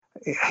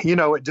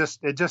it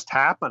just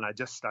happened. I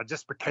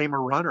just became a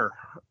runner.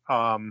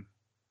 And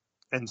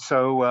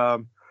so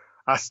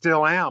I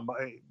still am.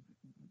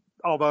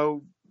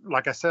 Although,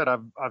 like I said,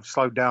 I've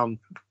slowed down,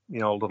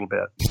 a little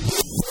bit.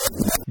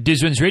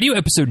 Diz Runs Radio,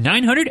 episode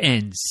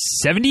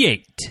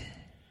 978,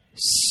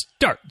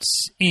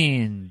 starts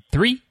in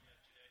 3,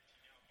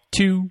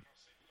 2.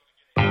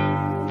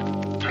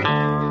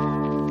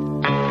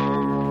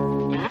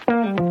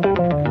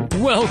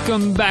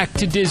 Welcome back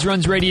to Diz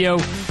Runs Radio,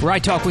 where I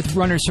talk with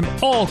runners from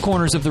all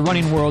corners of the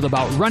running world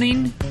about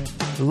running,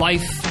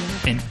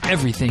 life, and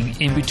everything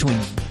in between.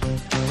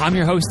 I'm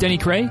your host, Denny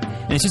Cray,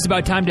 and it's just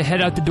about time to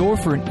head out the door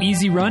for an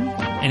easy run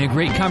and a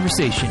great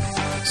conversation.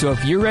 So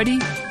if you're ready,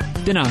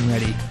 then I'm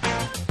ready.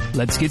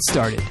 Let's get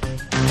started.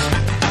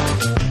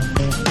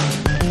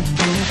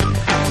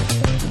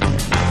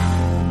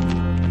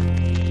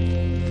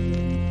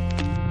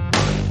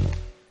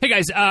 Hey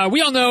guys,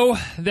 we all know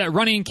that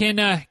running can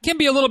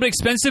be a little bit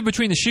expensive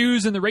between the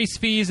shoes and the race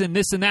fees and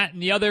this and that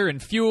and the other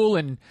and fuel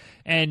and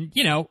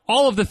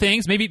all of the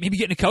things. Maybe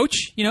getting a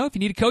coach. If you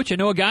need a coach, I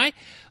know a guy.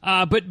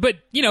 But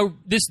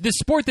this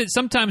sport that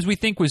sometimes we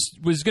think was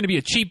going to be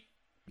a cheap,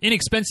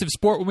 inexpensive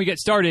sport when we get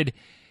started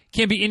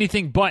can be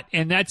anything but.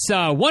 And that's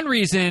one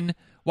reason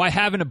why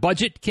having a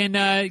budget can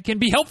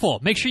be helpful.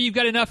 Make sure you've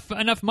got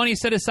enough money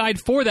set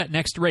aside for that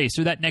next race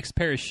or that next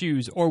pair of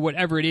shoes or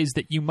whatever it is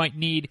that you might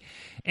need.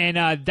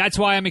 And that's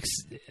why I'm a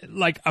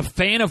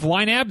fan of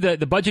YNAB,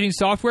 the budgeting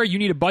software. You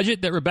need a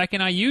budget that Rebecca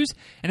and I use,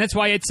 and that's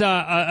why it's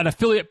an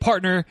affiliate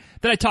partner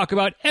that I talk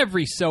about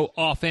every so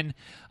often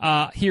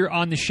here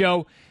on the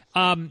show.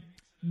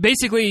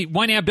 Basically,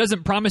 YNAB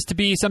doesn't promise to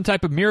be some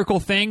type of miracle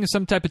thing,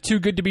 some type of too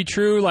good to be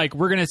true, like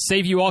we're going to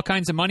save you all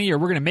kinds of money or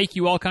we're going to make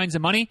you all kinds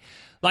of money.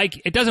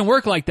 Like, it doesn't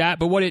work like that,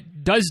 but what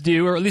it does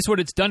do, or at least what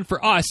it's done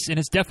for us, and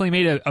it's definitely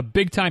made a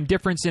big-time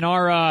difference in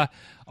our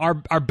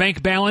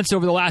bank balance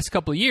over the last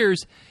couple of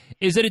years,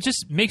 is that it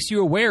just makes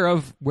you aware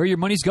of where your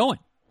money's going.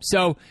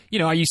 So,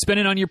 are you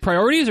spending on your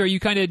priorities, or are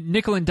you kind of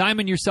nickel and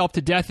diming yourself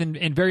to death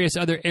in various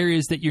other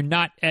areas that you're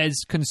not as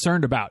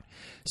concerned about?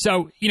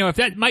 So, if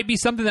that might be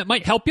something that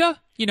might help you,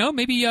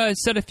 maybe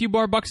set a few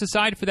more bucks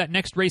aside for that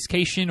next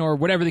racecation or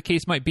whatever the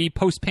case might be,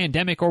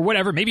 post-pandemic or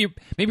whatever. Maybe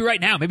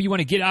right now, maybe you want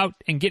to get out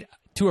and get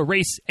to a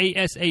race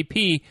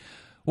ASAP.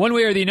 One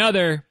way or the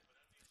other,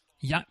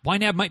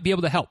 YNAB might be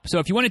able to help. So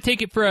if you want to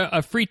take it for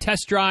a free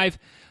test drive,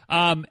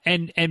 and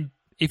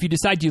if you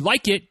decide you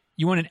like it,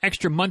 you want an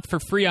extra month for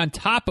free on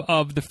top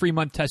of the free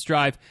month test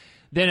drive,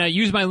 then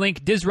use my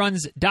link,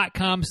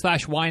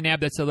 dizruns.com/YNAB.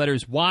 That's the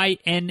letters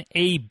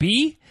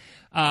YNAB.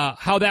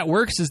 How that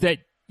works is that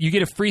you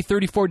get a free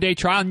 34-day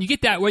trial, and you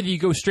get that whether you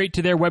go straight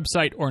to their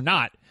website or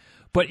not.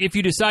 But if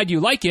you decide you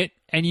like it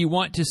and you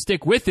want to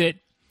stick with it,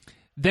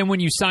 then when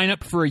you sign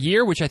up for a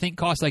year, which I think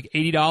costs like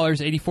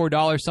 $80,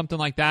 $84, something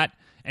like that,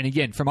 and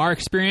again, from our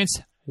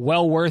experience,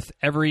 well worth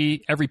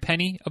every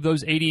penny of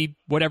those 80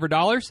 whatever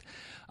dollars,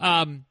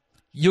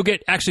 you'll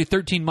get actually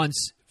 13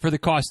 months for the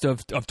cost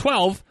of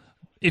 12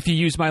 if you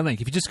use my link.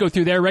 If you just go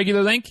through their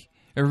regular link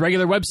or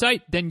regular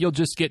website, then you'll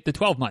just get the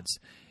 12 months.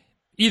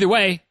 Either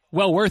way,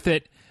 well worth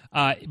it.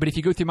 But if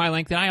you go through my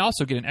link, then I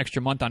also get an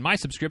extra month on my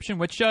subscription,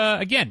 which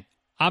again,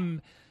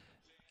 I'm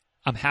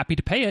happy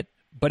to pay it.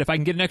 But if I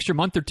can get an extra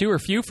month or two or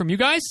few from you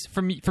guys,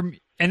 from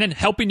and then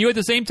helping you at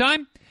the same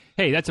time,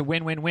 hey, that's a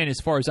win-win-win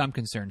as far as I'm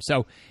concerned.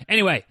 So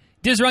anyway,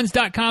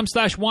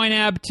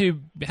 dizruns.com/YNAB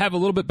to have a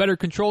little bit better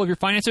control of your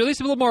finances, or at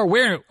least a little more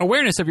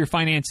awareness of your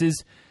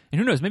finances.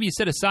 And who knows, maybe you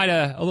set aside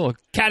a little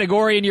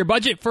category in your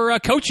budget for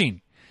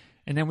coaching,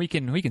 and then we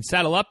can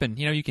saddle up and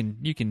you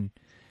can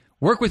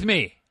work with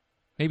me.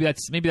 Maybe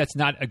that's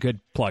not a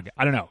good plug.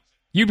 I don't know.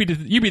 You be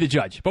the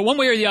judge. But one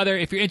way or the other,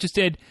 if you're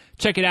interested,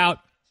 check it out.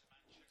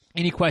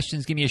 Any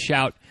questions, give me a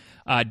shout.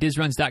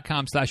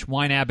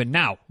 Dizruns.com/YNAB. And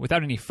now,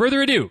 without any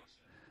further ado,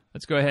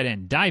 let's go ahead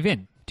and dive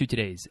in to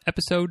today's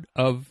episode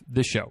of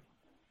the show.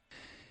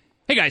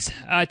 Hey guys,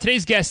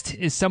 today's guest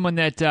is someone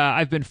that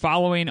I've been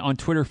following on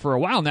Twitter for a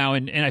while now,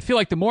 and I feel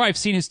like the more I've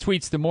seen his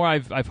tweets, the more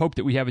I've hoped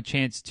that we have a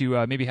chance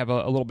to maybe have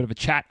a little bit of a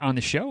chat on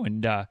the show,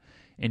 and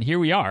here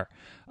we are.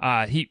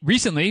 He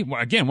recently,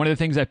 again, one of the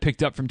things I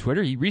picked up from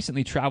Twitter, he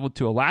recently traveled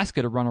to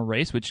Alaska to run a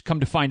race, which,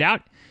 come to find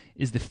out,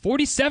 is the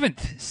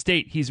 47th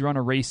state he's run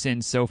a race in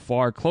so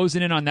far,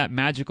 closing in on that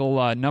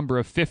magical number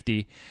of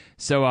 50.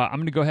 So I'm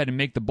going to go ahead and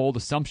make the bold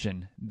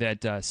assumption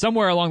that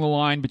somewhere along the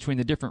line between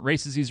the different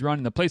races he's run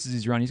and the places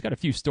he's run, he's got a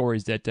few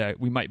stories that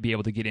we might be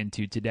able to get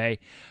into today.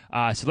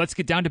 So let's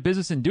get down to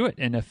business and do it,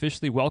 and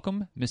officially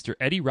welcome Mr.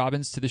 Eddie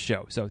Robbins to the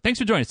show. So thanks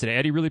for joining us today,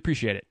 Eddie. Really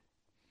appreciate it.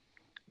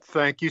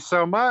 Thank you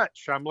so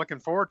much. I'm looking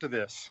forward to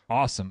this.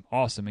 Awesome.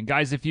 And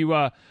guys, if you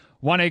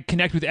want to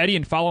connect with Eddie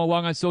and follow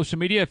along on social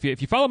media,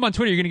 if you follow him on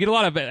Twitter, you're going to get a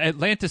lot of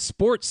Atlanta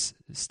sports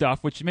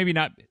stuff, which maybe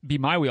not be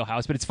my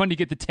wheelhouse, but it's fun to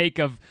get the take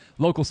of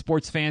local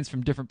sports fans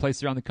from different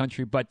places around the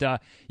country. But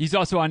he's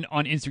also on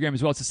Instagram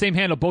as well. It's the same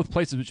handle both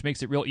places, which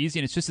makes it real easy,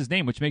 and it's just his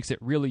name, which makes it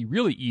really,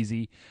 really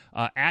easy,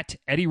 at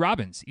Eddie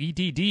Robbins,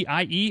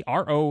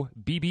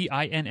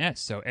 EDDIEROBBINS.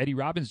 So Eddie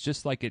Robbins,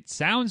 just like it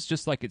sounds,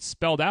 just like it's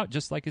spelled out,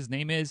 just like his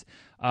name is,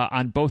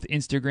 on both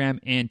Instagram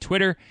and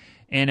Twitter.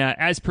 And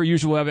as per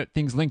usual, we'll have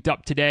things linked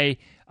up today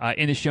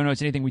in the show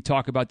notes, anything we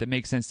talk about that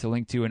makes sense to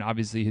link to, and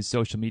obviously his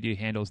social media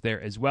handles there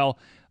as well.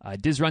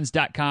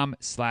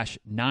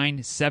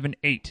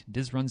 DizRuns.com/978.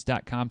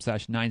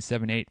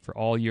 DizRuns.com/978 for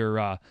all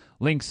your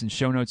links and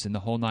show notes and the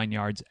whole 9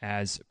 yards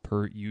as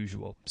per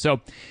usual.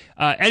 So,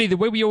 Eddie, the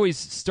way we always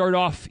start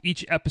off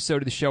each episode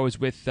of the show is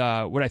with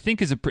what I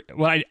think is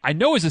I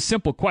know is a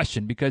simple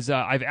question, because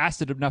I've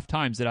asked it enough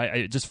times that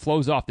it just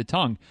flows off the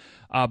tongue.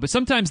 But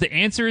sometimes the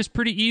answer is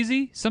pretty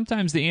easy.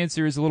 Sometimes the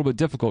answer is a little bit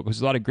difficult, because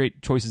there's a lot of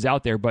great choices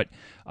out there. But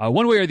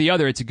one way or the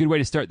other, it's a good way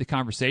to start the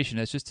conversation.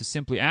 That's just to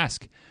simply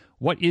ask,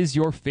 what is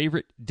your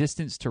favorite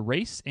distance to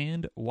race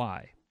and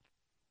why?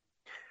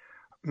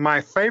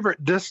 My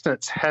favorite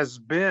distance has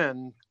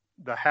been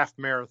the half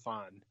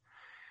marathon.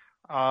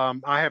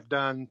 I have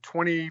done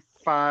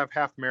 25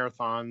 half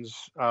marathons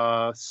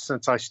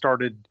since I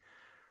started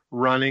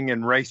running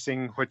and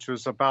racing, which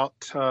was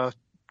about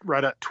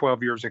right at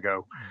 12 years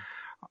ago.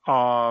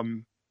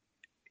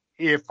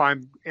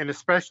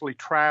 Especially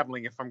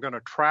traveling, if I'm going to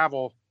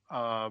travel,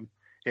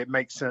 it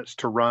makes sense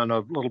to run a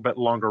little bit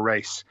longer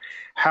race.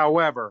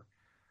 However,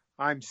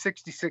 I'm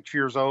 66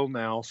 years old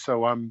now,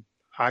 so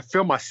I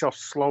feel myself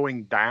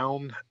slowing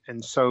down.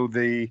 And so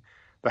the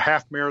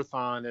half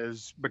marathon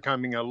is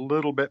becoming a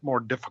little bit more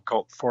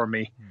difficult for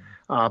me.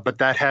 But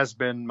that has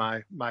been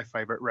my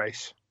favorite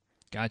race.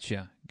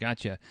 Gotcha.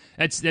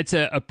 That's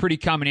a pretty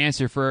common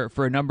answer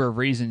for a number of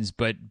reasons,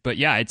 but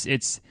yeah,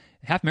 it's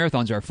half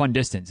marathons are a fun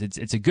distance.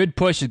 It's a good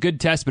push, a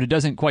good test, but it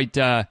doesn't quite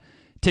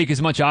take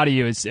as much out of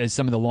you as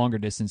some of the longer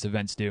distance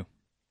events do.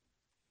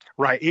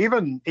 Right.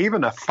 Even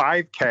a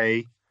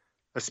 5K,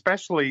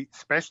 especially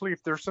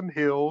if there's some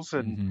hills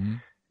and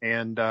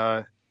in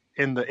the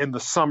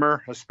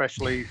summer,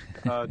 especially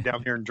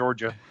down here in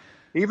Georgia,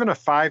 even a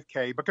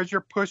 5K, because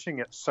you're pushing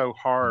it so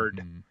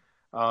hard,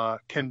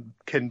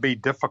 can be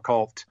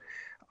difficult.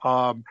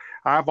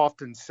 I've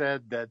often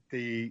said that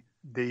the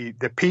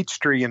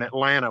Peachtree in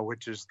Atlanta,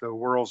 which is the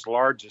world's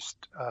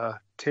largest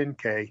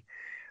 10K,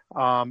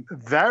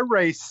 that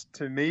race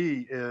to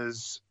me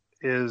is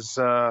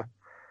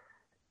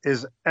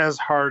as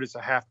hard as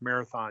a half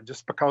marathon,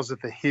 just because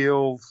of the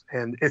hills,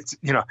 and it's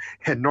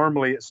and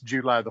normally it's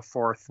July the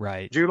 4th,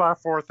 right? July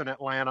 4th in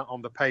Atlanta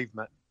on the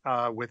pavement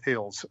with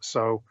hills.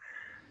 So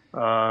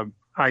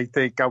I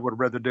think I would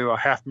rather do a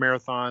half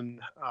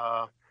marathon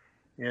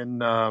in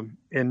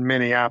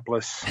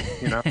Minneapolis,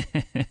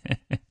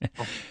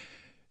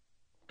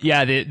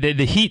 Yeah,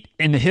 the heat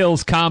and the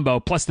hills combo,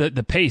 plus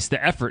the pace,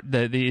 the effort,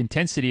 the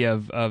intensity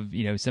of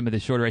some of the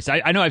shorter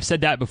races. I know I've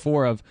said that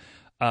before of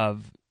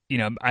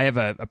I have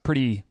a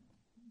pretty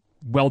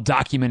well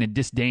documented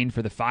disdain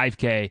for the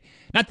 5K.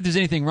 Not that there's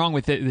anything wrong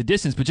with the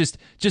distance, but just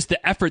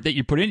the effort that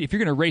you put in. If you're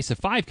going to race a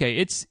 5K,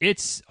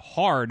 it's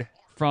hard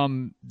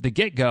from the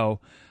get go.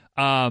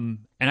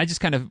 And I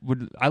just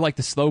I like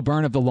the slow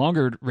burn of the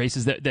longer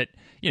races that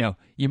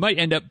you might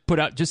end up put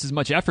out just as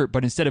much effort,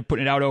 but instead of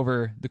putting it out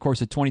over the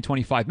course of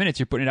 20-25 minutes,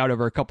 you're putting it out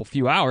over a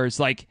few hours.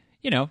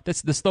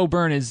 That's the slow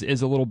burn is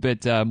a little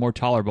bit more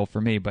tolerable for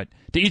me, but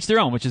to each their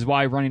own, which is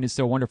why running is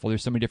so wonderful.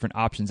 There's so many different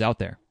options out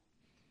there.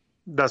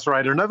 That's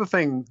right. Another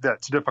thing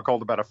that's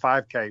difficult about a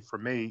 5K for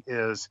me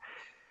is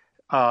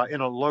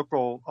in a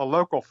local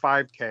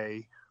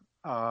 5K,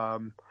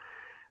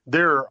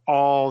 there are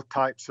all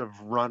types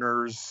of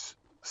runners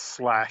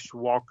 /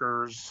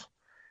 walkers.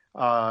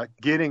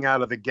 Getting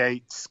out of the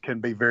gates can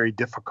be very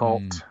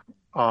difficult.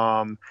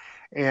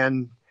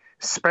 And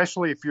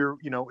especially if you're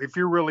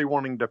really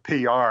wanting to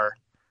PR,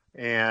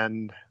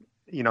 and,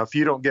 if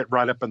you don't get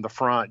right up in the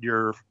front,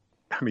 you're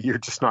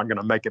just not going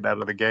to make it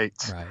out of the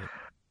gates. Right.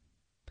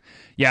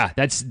 Yeah,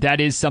 that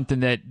is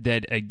something that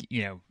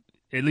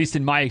at least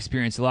in my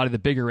experience, a lot of the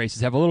bigger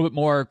races have a little bit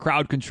more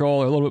crowd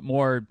control, or a little bit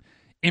more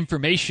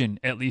information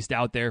at least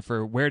out there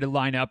for where to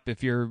line up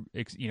if your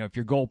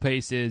goal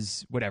pace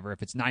is whatever,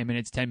 if it's 9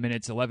 minutes, 10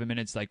 minutes, 11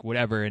 minutes, like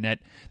whatever, and that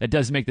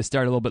does make the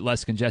start a little bit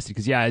less congested,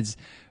 because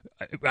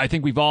I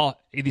think we've all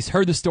at least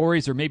heard the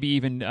stories, or maybe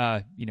even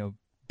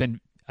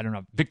been, I don't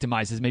know,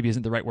 victimized maybe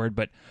isn't the right word,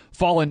 but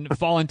fall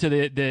into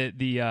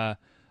the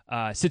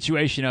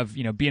situation of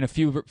being a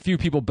few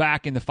people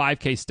back in the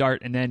 5K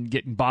start, and then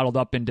getting bottled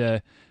up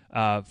into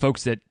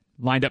folks that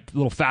lined up a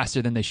little faster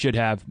than they should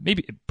have,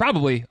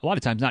 probably a lot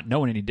of times not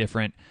knowing any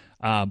different.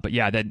 But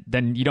yeah,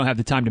 then you don't have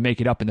the time to make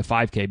it up in the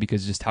 5K,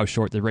 because just how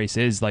short the race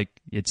is. Like,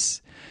 you're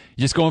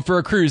just going for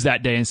a cruise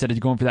that day instead of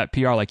going for that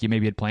PR like you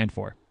maybe had planned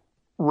for.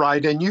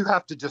 Right. And you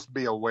have to just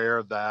be aware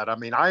of that. I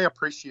mean, I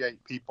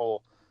appreciate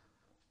people,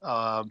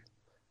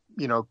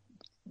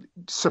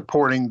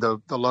 supporting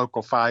the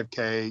local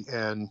 5K.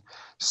 And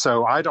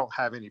so I don't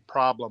have any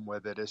problem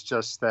with it. It's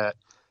just that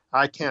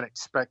I can't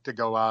expect to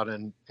go out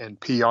and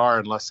PR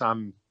unless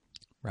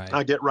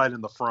I get right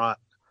in the front.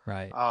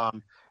 Right.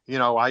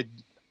 I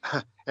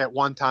at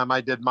one time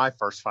I did my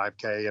first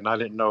 5K and I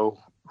didn't know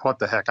what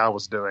the heck I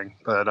was doing,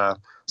 but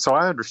so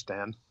I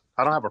understand.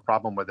 I don't have a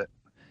problem with it.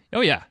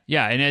 Oh yeah,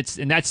 yeah,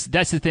 and that's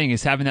the thing,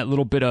 is having that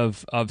little bit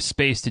of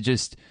space to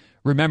just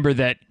remember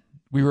that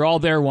we were all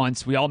there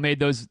once. We all made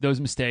those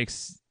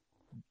mistakes.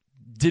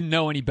 Didn't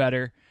know any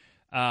better.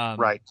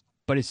 Right.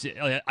 But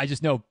I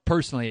just know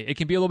personally it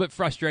can be a little bit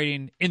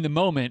frustrating in the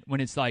moment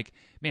when it's like,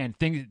 man,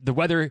 the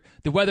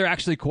weather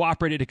actually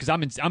cooperated, because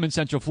I'm in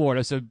Central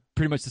Florida, so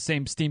pretty much the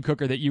same steam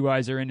cooker that you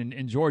guys are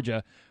in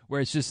Georgia,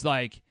 where it's just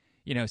like,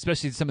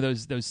 especially some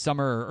of those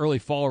summer or early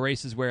fall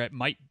races where it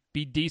might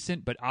be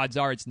decent, but odds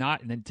are it's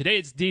not. And then today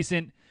it's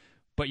decent,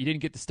 but you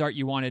didn't get the start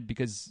you wanted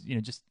because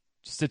just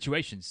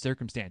situations,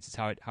 circumstances,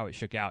 how it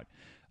shook out.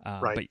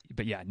 Right.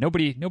 But yeah,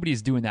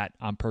 nobody's doing that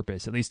on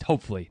purpose. At least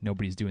hopefully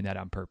nobody's doing that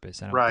on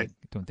purpose. I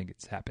don't think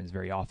it happens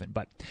very often.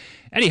 But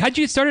Eddie, how'd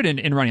you get started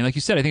in running? Like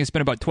you said, I think it's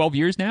been about 12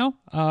 years now.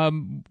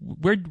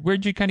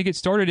 Where'd you kind of get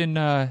started in,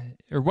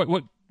 or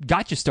what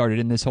got you started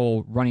in this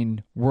whole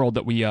running world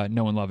that we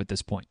know and love at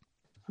this point?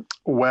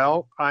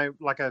 Well,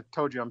 like I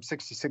told you, I'm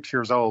 66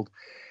 years old.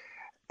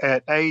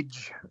 At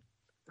age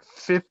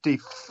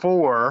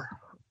 54,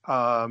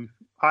 I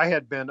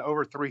had been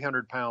over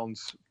 300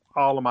 pounds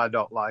all of my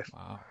adult life.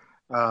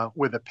 Wow.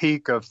 With a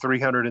peak of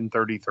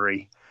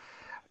 333.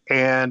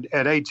 And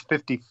at age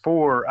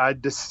 54, I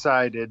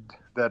decided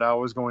that I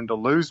was going to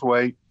lose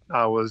weight.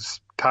 I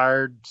was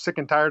sick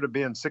and tired of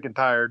being sick and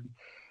tired.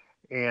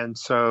 And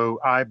so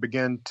I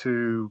began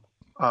to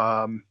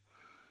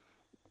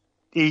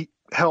eat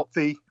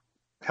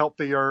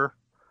healthier,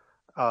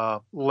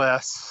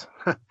 less.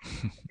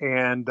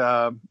 And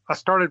I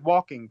started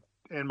walking,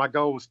 and my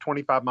goal was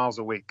 25 miles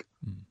a week.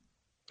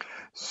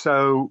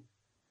 So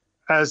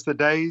as the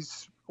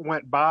days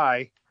went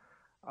by,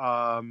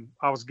 I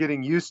was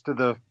getting used to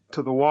the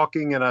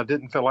walking, and I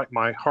didn't feel like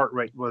my heart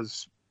rate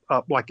was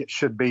up like it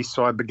should be.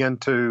 So I began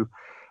to,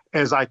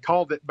 as I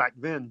called it back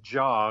then,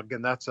 jog,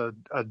 and that's a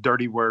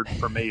dirty word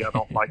for me. I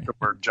don't like the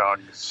word jog.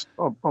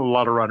 A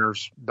lot of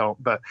runners don't,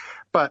 but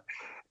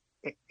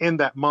in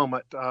that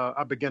moment,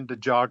 I began to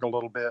jog a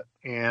little bit,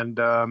 and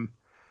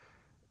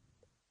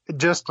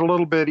just a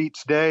little bit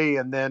each day.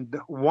 And then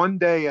one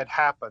day it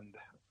happened.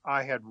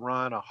 I had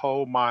run a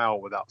whole mile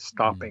without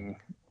stopping.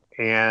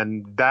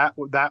 And that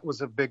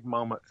was a big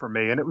moment for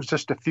me. And it was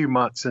just a few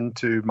months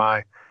into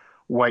my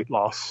weight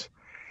loss.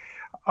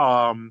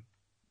 That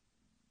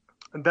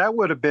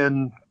would have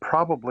been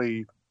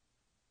probably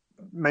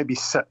maybe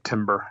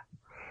September.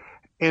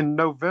 In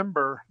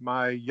November,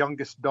 my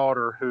youngest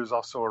daughter, who's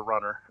also a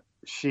runner,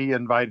 she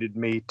invited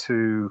me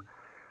to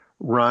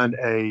run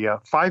a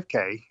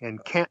 5K in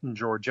Canton,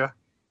 Georgia.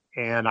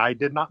 And I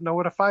did not know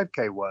what a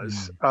 5K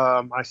was.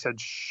 I said,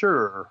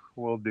 sure,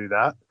 we'll do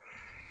that.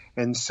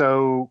 And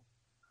so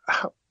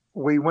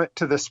we went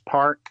to this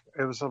park.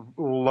 It was a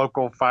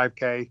local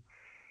 5K.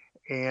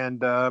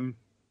 And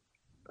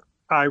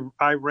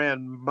I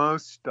ran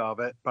most of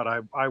it, but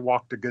I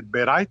walked a good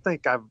bit. I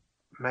think I've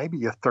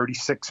maybe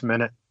 36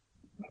 minutes,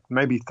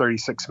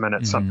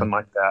 something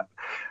like that.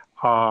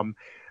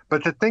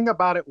 But the thing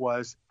about it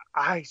was,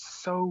 I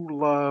so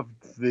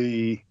loved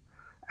the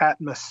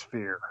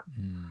atmosphere.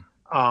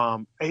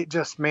 It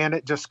just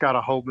got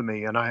a hold of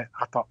me, and I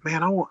thought,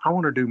 man, I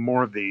want to do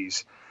more of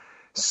these.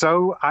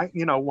 So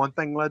one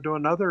thing led to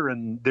another,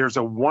 and there's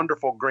a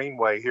wonderful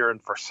greenway here in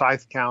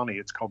Forsyth County.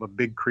 It's called the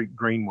Big Creek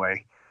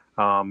Greenway.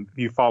 If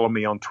you follow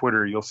me on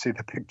Twitter, you'll see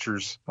the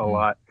pictures a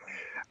lot.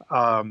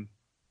 And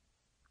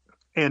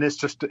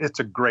it's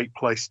a great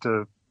place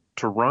to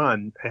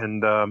run,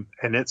 and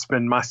it's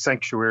been my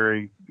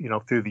sanctuary,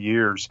 through the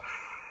years.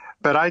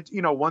 But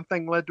one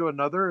thing led to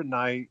another, and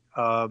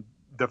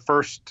the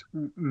first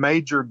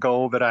major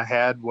goal that I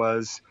had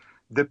was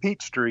the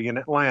Peachtree in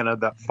Atlanta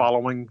that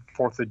following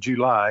 4th of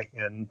July.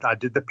 And I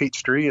did the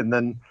Peachtree, and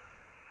then,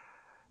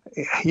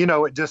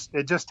 it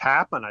just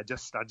happened. I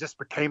just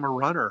became a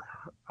runner.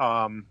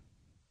 And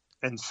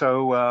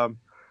so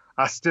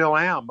I still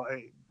am.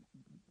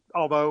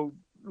 Although,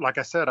 like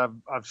I said,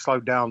 I've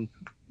slowed down,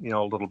 a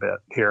little bit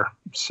here.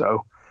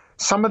 So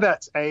some of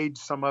that's age.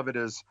 Some of it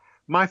is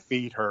my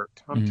feet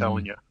hurt. I'm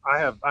telling you, I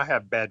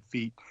have bad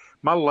feet.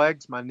 My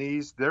legs, my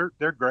knees, they're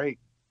great.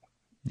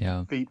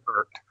 Yeah. Feet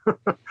hurt.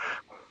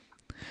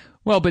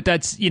 Well, but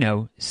that's,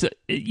 on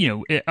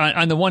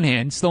the one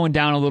hand, slowing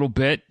down a little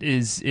bit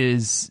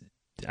is,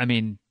 I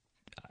mean,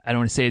 I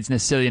don't want to say it's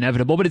necessarily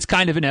inevitable, but it's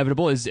kind of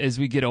inevitable as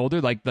we get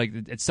older. Like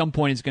at some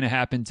point it's going to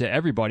happen to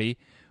everybody.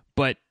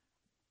 But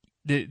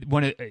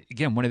one of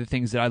the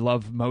things that I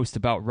love most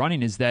about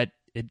running is that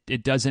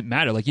it doesn't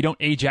matter. Like, you don't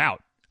age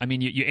out. I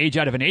mean, you age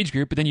out of an age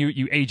group, but then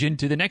you age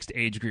into the next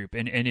age group.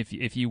 And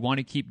if you want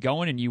to keep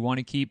going and you want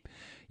to keep,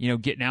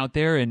 getting out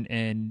there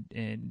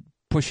and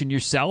pushing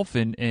yourself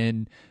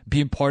and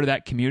being part of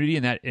that community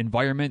and that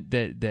environment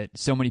that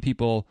so many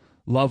people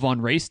love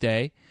on race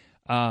day,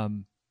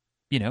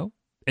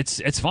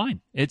 it's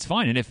fine. It's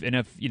fine. And if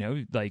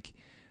like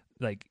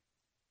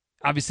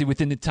obviously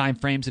within the time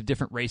frames of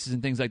different races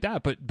and things like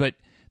that. But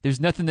there's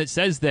nothing that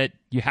says that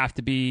you have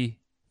to be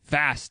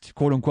fast,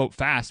 quote unquote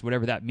fast,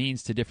 whatever that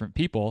means to different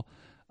people,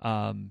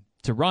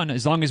 to run,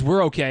 as long as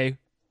we're okay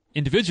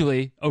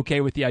individually,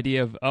 okay with the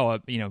idea of,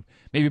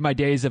 maybe my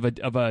days of a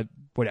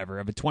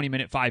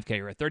 20-minute 5K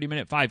or a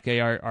 30-minute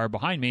 5K are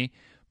behind me,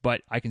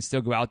 but I can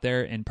still go out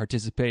there and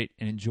participate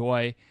and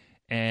enjoy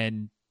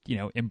and,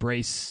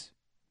 embrace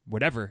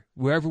wherever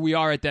we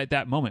are at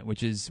that moment,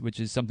 which is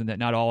something that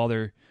not all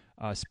other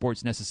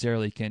sports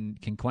necessarily can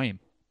claim.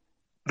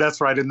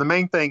 That's right. And the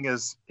main thing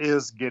is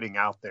getting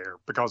out there,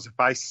 because if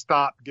I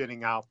stop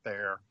getting out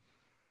there,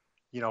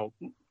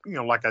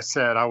 like I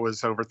said, I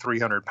was over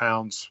 300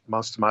 pounds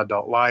most of my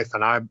adult life.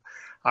 And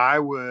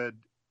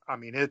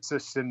it's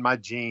just in my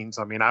genes.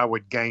 I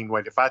would gain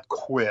weight. If I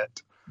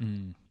quit,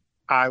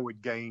 I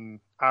would gain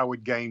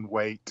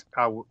weight.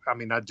 I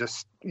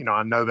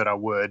know that I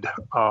would.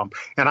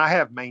 And I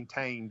have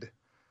maintained,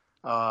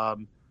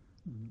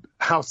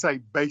 I'll say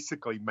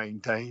basically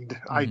maintained.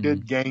 I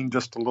did gain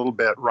just a little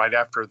bit right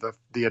after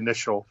the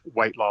initial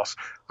weight loss.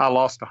 I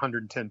lost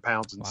 110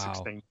 pounds in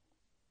 16.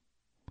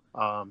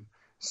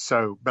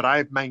 But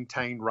I've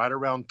maintained right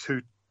around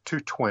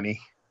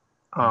 220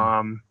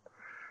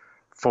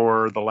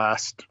 for the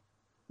last,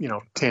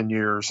 10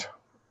 years.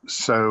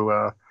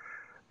 So,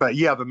 but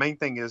yeah, the main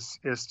thing is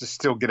to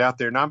still get out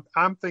there. And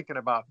I'm thinking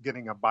about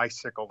getting a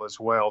bicycle as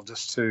well,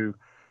 just to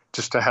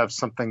have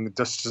something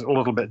just a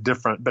little bit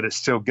different, but it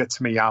still gets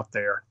me out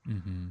there.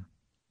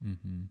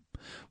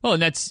 Well,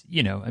 and that's,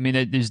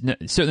 there's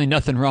certainly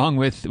nothing wrong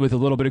with a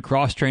little bit of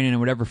cross training in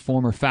whatever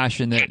form or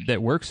fashion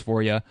that works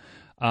for you.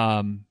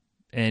 And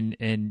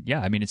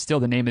yeah, it's still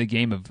the name of the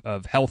game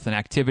of health and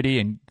activity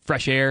and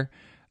fresh air.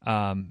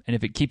 And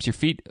if it keeps your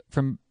feet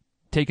from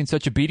taking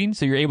such a beating,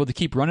 so you're able to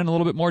keep running a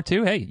little bit more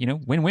too, hey,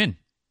 win-win.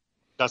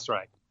 That's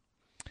right.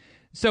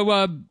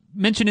 So,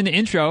 mentioned in the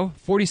intro,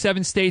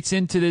 47 states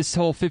into this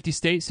whole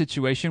 50-state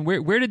situation.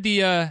 Where did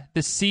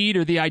the seed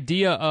or the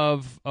idea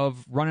of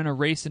running a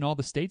race in all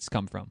the states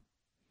come from?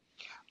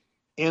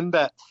 In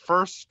that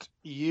first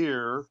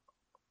year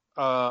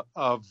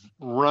of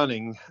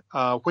running,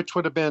 which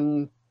would have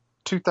been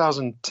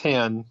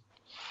 2010,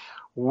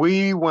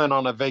 we went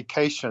on a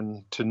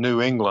vacation to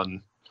New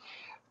England,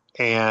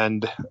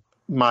 and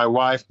my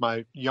wife,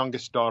 my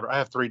youngest daughter, I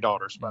have 3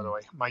 daughters, by the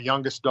way, my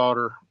youngest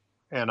daughter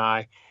and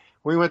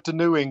we went to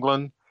New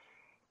England,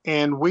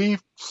 and we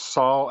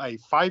saw a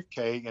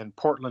 5K in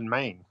Portland,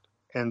 Maine.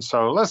 And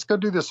so let's go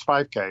do this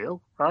 5K.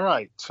 Oh, all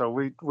right. So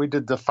we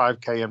did the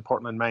 5K in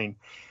Portland, Maine.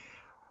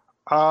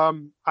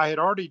 I'd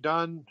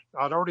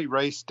already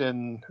raced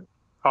in,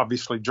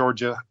 obviously,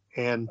 Georgia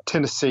and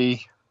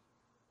Tennessee.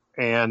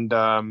 And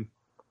I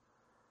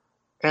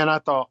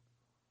thought,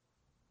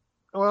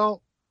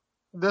 well,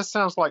 this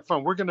sounds like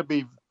fun. We're going to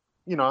be,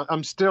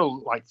 I'm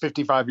still like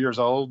 55 years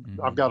old.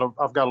 I've got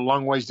a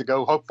long ways to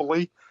go,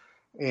 hopefully.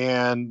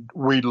 And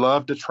we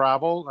love to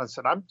travel. I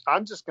said, I'm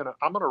going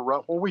to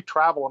run. When we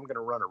travel, I'm going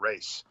to run a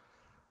race.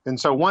 And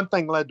so one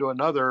thing led to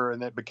another,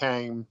 and it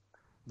became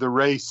the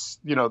race.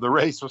 The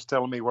race was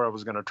telling me where I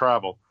was going to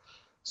travel.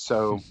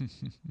 So,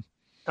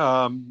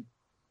 all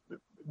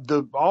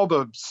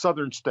the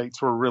southern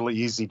states were really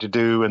easy to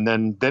do. And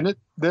then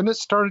it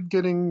started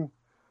getting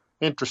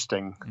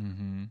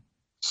interesting.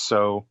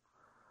 So,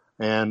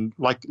 and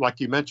like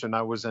you mentioned,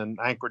 I was in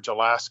Anchorage,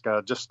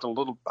 Alaska, just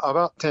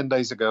about 10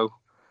 days ago,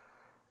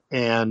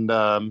 and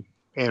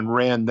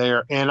ran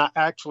there. And I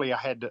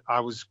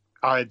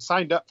had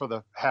signed up for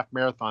the half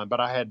marathon, but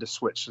I had to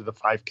switch to the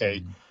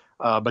 5K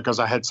because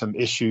I had some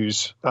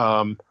issues.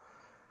 And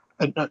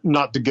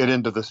not to get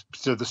into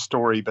the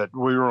story, but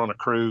we were on a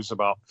cruise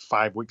about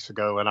 5 weeks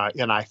ago, and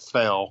I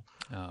fell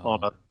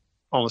on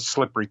a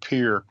slippery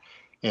pier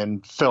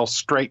and fell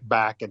straight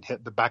back and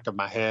hit the back of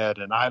my head.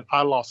 And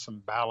I lost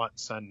some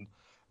balance, and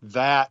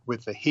that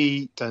with the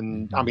heat.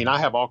 And I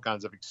have all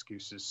kinds of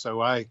excuses.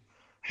 So I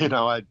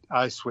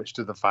switched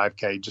to the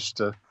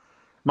 5K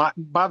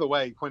by the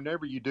way,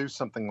 whenever you do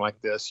something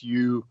like this,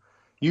 you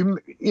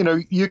can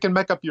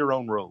make up your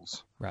own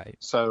rules. Right.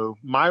 So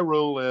my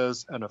rule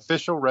is an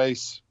official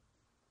race.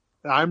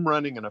 I'm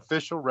running an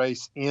official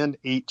race in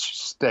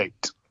each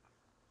state.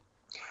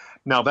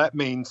 Now that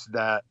means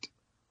that,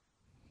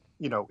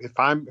 if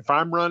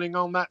I'm running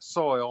on that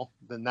soil,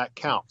 then that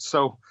counts.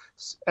 So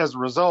as a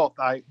result,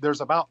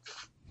 there's about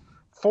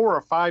 4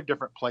 or 5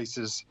 different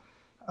places,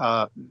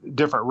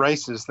 different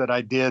races that I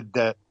did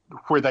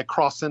where they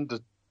cross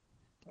into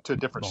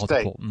different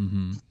states.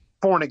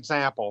 For an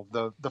example,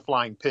 the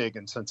Flying Pig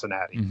in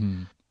Cincinnati.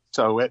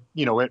 So it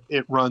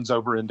runs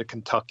over into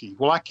Kentucky.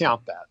 Well, I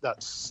count that.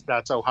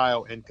 That's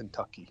Ohio and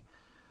Kentucky.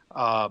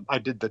 I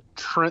did the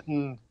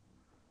Trenton,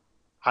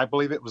 I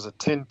believe it was a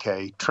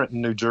 10K, Trenton,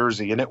 New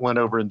Jersey, and it went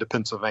over into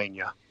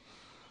Pennsylvania.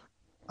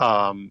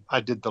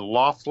 I did the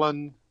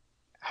Laughlin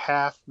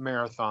half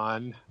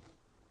marathon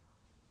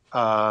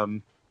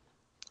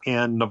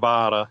in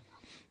Nevada,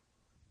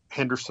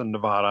 Henderson,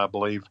 Nevada, I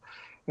believe,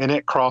 and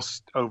it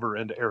crossed over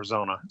into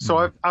Arizona.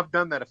 So I've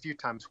done that a few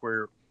times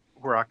where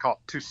I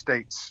caught 2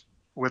 states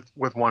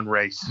with one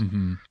race.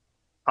 Mm-hmm.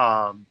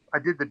 I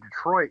did the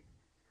Detroit.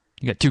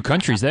 You got two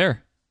countries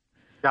there.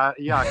 I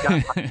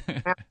got there,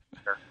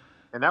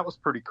 and that was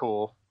pretty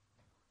cool.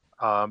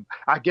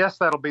 I guess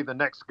that'll be the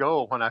next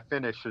goal when I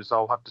finish. Is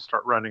I'll have to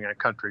start running in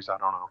countries I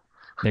don't know.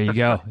 There you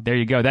go. There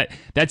you go.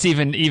 That's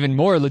even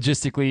more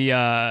logistically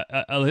a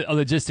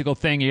logistical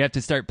thing. You have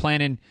to start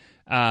planning,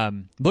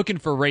 looking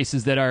for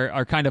races that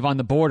are kind of on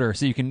the border,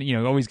 so you can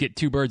always get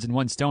two birds in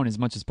one stone as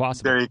much as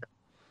possible. There you go.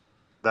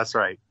 That's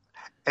right.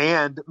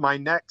 And my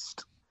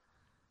next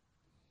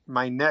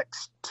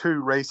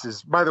two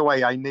races. By the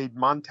way, I need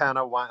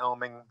Montana,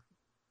 Wyoming,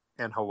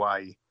 and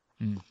Hawaii.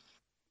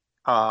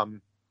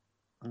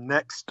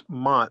 Next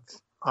month,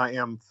 I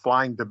am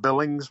flying to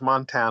Billings,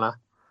 Montana,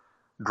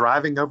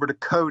 driving over to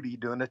Cody,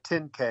 doing a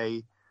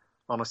 10K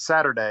on a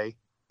Saturday,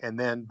 and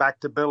then back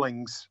to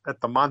Billings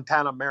at the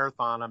Montana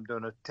Marathon. I'm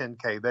doing a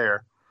 10K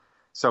there.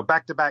 So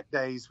back-to-back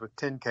days with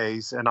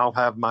 10Ks, and I'll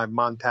have my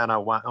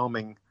Montana,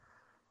 Wyoming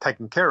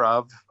taken care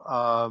of.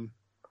 A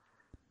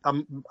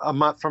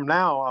month from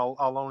now,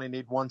 I'll only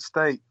need one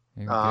state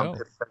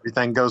if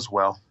everything goes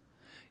well.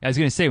 I was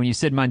going to say, when you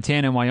said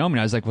Montana and Wyoming,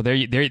 I was like, well,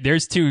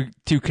 there's two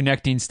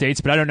connecting states,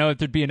 but I don't know if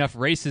there'd be enough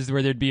races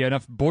where there'd be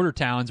enough border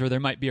towns where there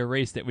might be a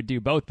race that would do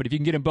both. But if you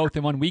can get them both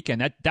in one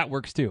weekend, that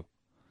works too.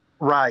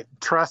 Right.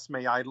 Trust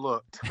me, I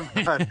looked,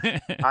 but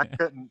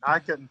I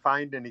couldn't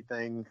find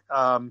anything.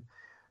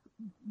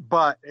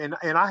 But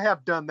I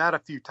have done that a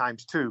few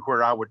times too,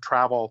 where I would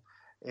travel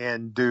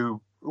and do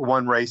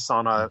one race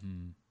on a.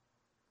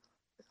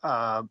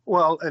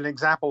 Well, an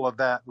example of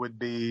that would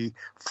be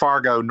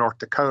Fargo, North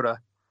Dakota.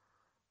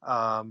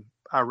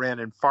 I ran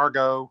in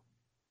Fargo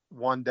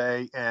one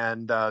day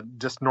and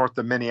just north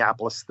of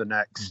Minneapolis the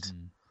next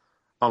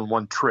on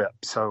one trip.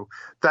 So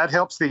that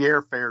helps the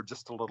airfare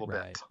just a little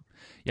bit.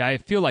 Yeah, I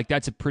feel like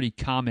that's a pretty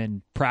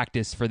common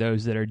practice for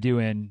those that are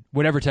doing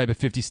whatever type of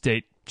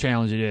 50-state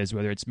challenge it is,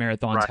 whether it's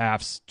marathons,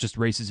 halves, just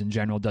races in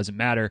general, doesn't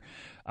matter.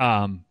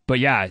 But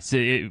yeah,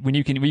 when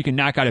you can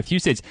knock out a few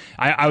states,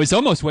 I was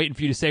almost waiting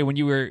for you to say when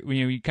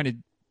you kind of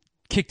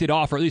kicked it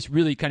off, or at least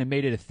really kind of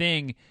made it a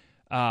thing.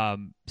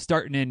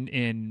 Starting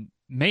in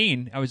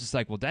Maine, I was just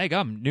like, well,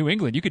 daggum, New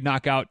England, you could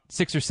knock out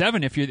 6 or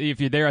 7 if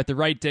you're there at the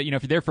right, if you're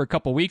there for a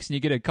couple weeks and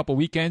you get a couple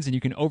weekends and you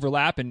can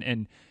overlap,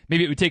 and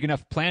maybe it would take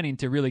enough planning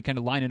to really kind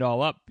of line it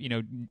all up,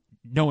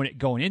 knowing it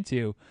going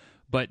into.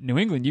 But New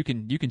England, you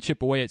can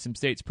chip away at some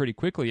states pretty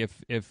quickly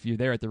if you're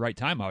there at the right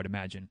time, I would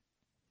imagine.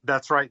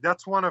 That's right.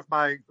 That's one of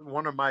my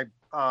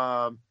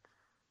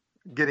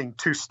getting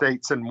 2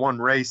 states in one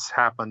race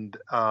happened.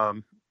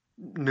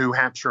 New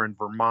Hampshire and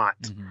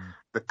Vermont.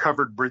 The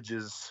Covered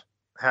Bridges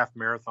half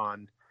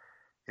marathon.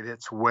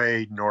 It's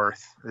way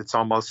north.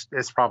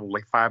 It's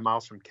probably 5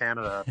 miles from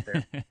Canada up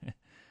there.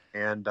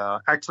 And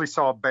actually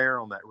saw a bear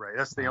on that race.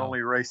 That's the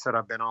only race that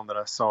I've been on that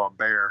I saw a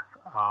bear.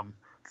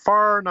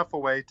 Far enough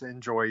away to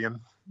enjoy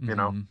him,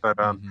 but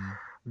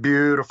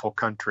beautiful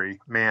country,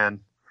 man.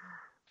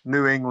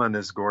 New England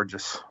is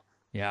gorgeous.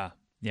 Yeah.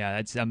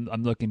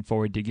 I'm looking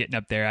forward to getting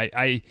up there.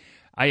 I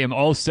am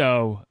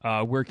also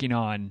working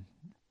on.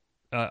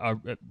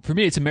 For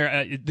me, it's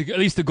at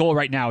least the goal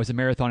right now is a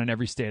marathon in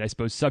every state. I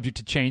suppose subject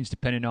to change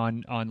depending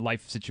on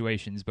life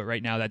situations, but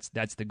right now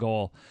that's the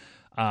goal.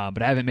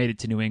 But I haven't made it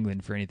to New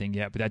England for anything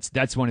yet. But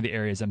that's one of the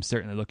areas I'm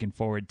certainly looking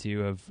forward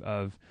to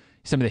of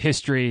some of the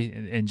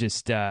history and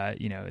just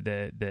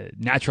the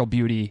natural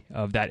beauty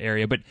of that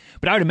area. But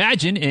I would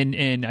imagine,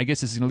 and I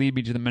guess this is going to lead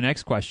me to my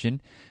next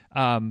question.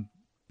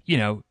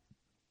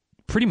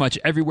 Pretty much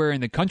everywhere in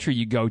the country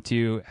you go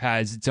to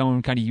has its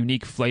own kind of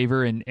unique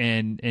flavor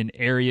and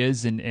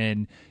areas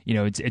and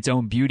its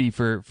own beauty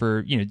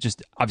for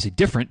just obviously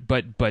different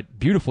but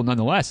beautiful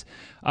nonetheless.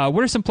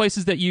 What are some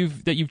places that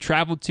you've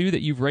traveled to,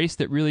 that you've raced,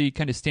 that really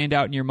kind of stand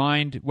out in your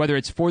mind, whether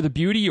it's for the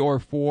beauty or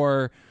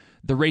for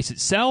the race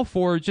itself,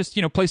 or just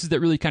places that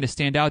really kind of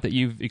stand out that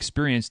you've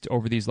experienced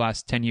over these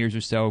last 10 years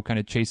or so, kind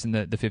of chasing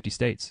the 50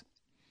 states?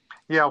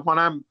 Yeah, when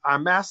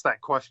I'm asked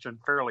that question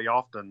fairly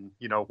often,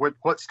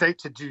 what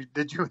states did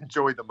you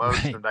enjoy the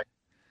most? Right.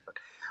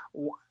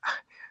 And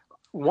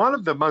one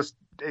of the most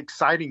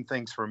exciting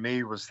things for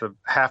me was the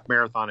half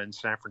marathon in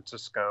San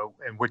Francisco,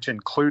 and which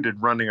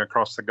included running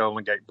across the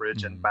Golden Gate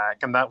Bridge and back,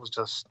 and that was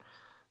just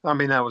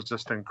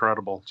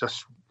incredible.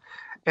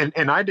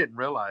 And I didn't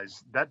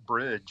realize that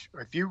bridge.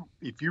 If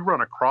you run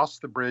across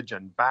the bridge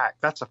and back,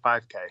 that's a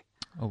 5K.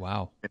 Oh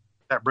wow.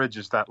 That bridge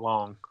is that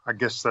long. I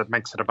guess that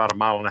makes it about 1.5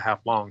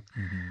 miles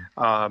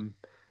long.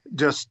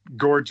 Just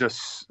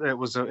gorgeous. It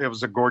was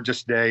a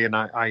gorgeous day, and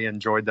I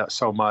enjoyed that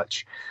so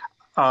much.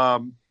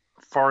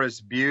 Far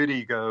as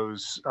beauty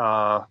goes,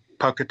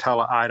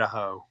 Pocatello,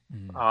 Idaho.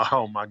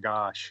 Oh my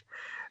gosh,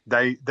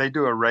 they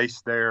do a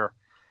race there,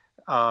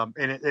 and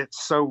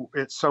it's so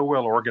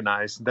well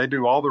organized. They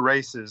do all the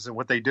races, and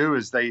what they do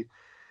is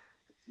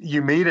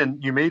you meet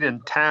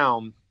in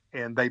town,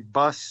 and they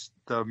bus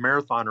the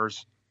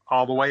marathoners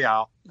all the way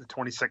out the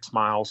 26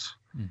 miles.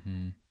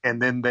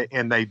 And then they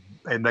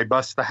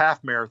bus the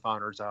half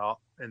marathoners out,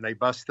 and they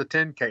bus the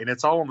 10K, and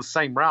it's all on the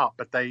same route,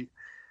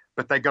 but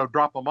but they go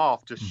drop them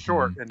off just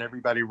short, and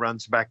everybody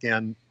runs back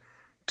in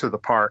to the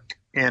park.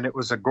 And it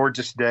was a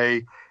gorgeous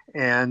day,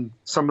 and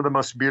some of the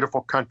most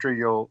beautiful country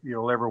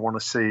you'll ever want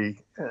to see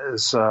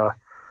is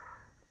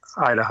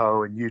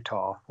Idaho and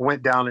Utah.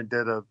 Went down and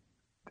did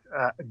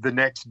the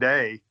next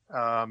day,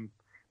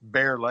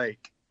 Bear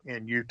Lake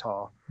in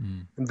Utah.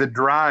 And the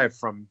drive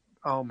from,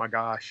 oh my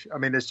gosh, I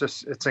mean,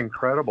 it's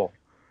incredible.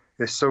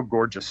 It's so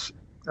gorgeous.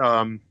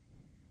 Far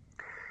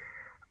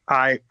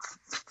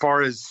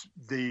as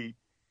the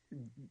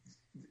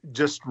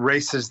just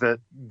races that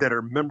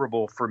are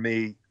memorable for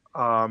me,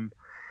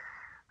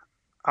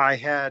 I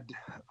had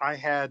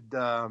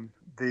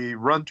the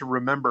Run to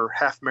Remember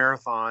half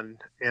marathon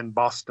in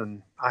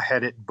Boston. I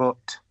had it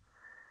booked,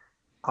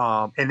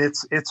 and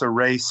it's a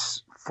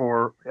race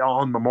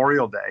on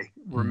Memorial Day,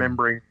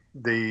 remembering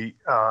the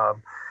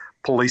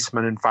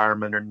policemen and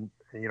firemen, and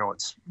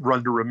it's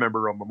Run to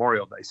Remember on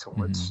Memorial Day, so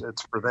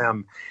it's for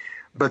them.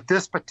 But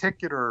this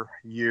particular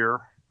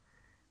year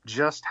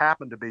just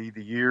happened to be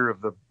the year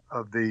of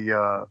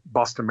the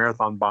Boston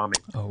Marathon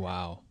bombing. Oh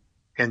wow!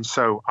 And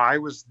so I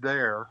was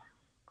there.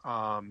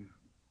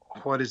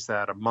 What is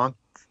that? A month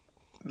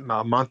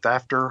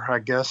after, I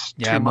guess.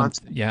 Yeah, 2 months.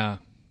 Yeah,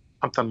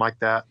 something like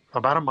that.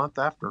 About a month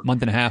after.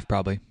 Month and a half,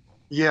 probably.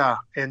 Yeah,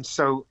 and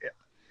so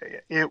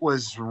it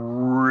was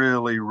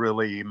really,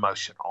 really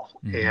emotional.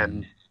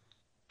 And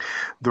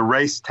the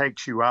race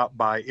takes you out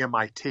by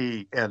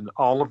MIT, and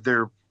all of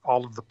the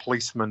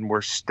policemen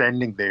were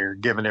standing there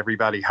giving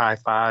everybody high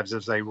fives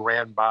as they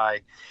ran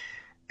by,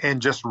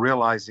 and just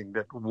realizing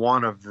that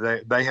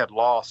they had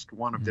lost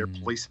one of their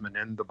policemen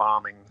in the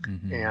bombing.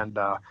 And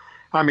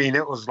I mean,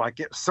 it was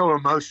so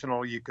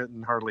emotional you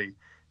couldn't hardly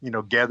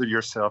gather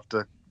yourself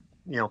to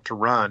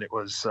run. It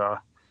was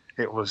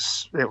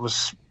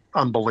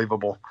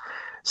unbelievable.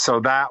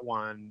 So that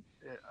one,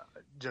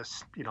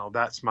 just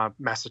that's my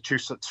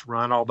Massachusetts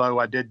run. Although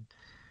I did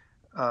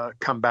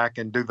come back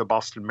and do the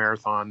Boston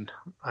Marathon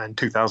in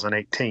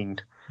 2018,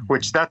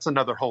 which that's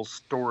another whole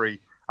story.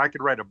 I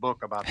could write a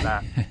book about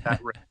that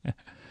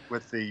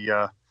with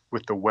the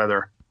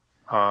weather.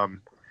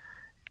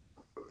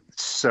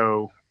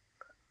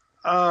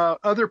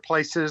 Other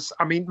places.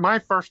 I mean, my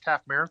first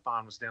half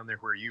marathon was down there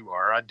where you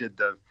are. I did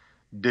the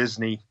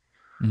Disney,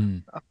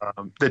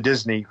 the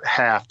Disney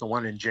half, the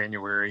one in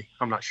January.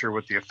 I'm not sure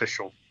what the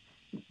official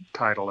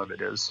title of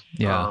it is.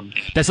 Yeah,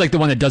 that's like the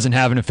one that doesn't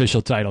have an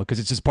official title because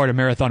it's just part of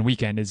marathon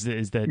weekend. Is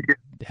that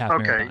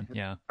half marathon?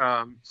 Yeah.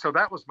 So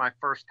that was my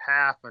first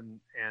half, and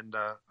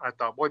I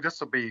thought, boy,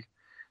 this is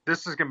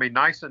going to be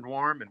nice and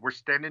warm, and we're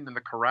standing in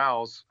the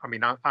corrals. I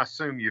mean, I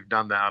assume you've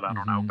done that. I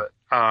don't know, but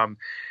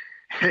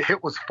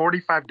it was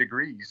 45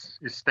 degrees.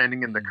 You're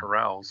standing in the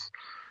corrals,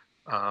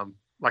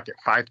 like at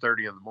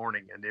 5:30 in the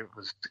morning, and it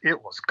was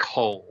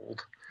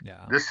cold.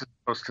 Yeah. This is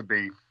supposed to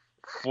be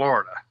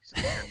Florida,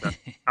 and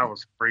I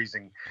was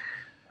freezing.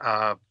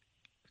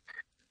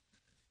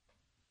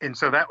 And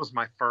so that was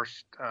my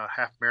first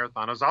half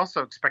marathon. I was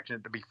also expecting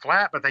it to be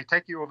flat, but they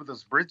take you over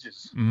those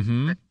bridges. So,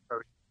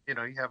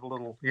 you have a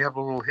little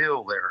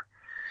hill there.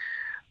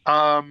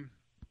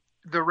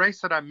 The race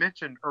that I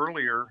mentioned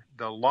earlier,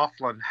 the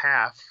Laughlin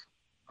half,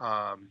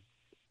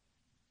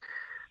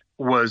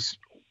 was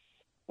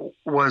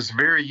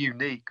very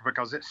unique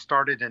because it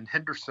started in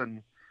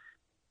Henderson,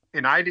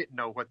 and I didn't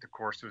know what the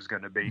course was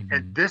going to be.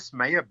 And this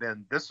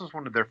was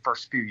one of their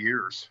first few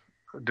years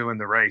doing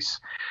the race,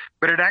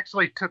 but it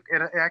actually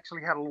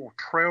had a little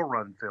trail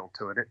run feel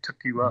to it. It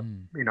took you up,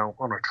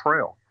 on a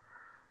trail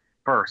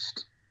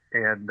first,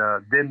 and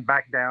then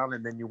back down,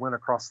 and then you went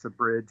across the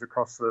bridge,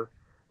 across the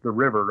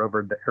river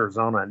over to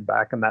Arizona and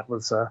back. And that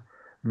was a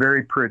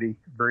very pretty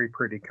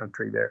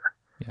country there.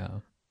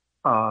 Yeah.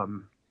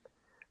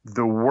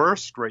 The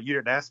worst, right? You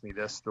didn't ask me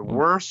this. The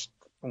worst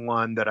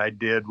one that I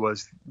did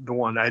was the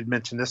one I had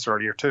mentioned this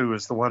earlier too,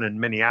 is the one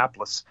in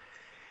Minneapolis.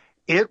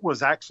 It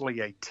was actually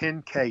a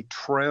 10K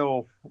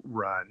trail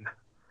run,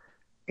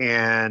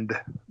 and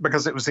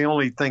because it was the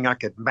only thing I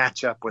could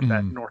match up with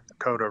that North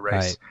Dakota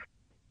race,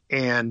 right.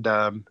 And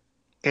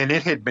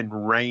it had been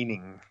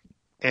raining,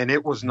 and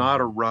it was not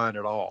a run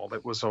at all.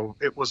 It was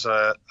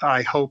a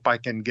I hope I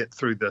can get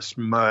through this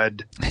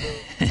mud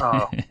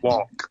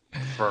walk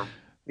for.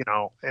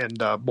 And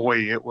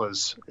boy, it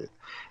was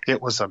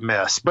a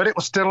mess, but it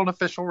was still an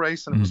official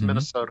race, and it was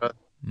Minnesota.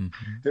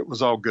 It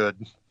was all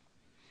good.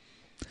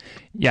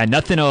 Yeah,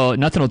 nothing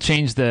will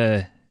change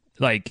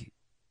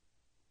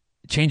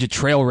change a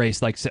trail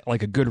race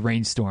like a good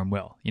rainstorm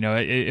will.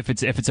 If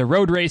it's a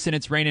road race and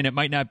it's raining, it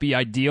might not be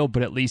ideal,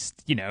 but at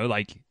least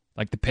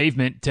like the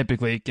pavement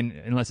typically can,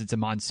 unless it's a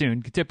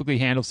monsoon, can typically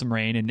handle some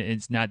rain, and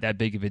it's not that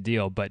big of a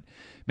deal. But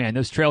man,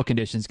 those trail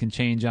conditions can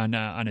change on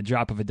a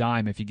drop of a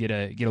dime if you get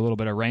a little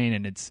bit of rain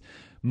and it's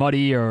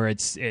muddy, or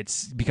it's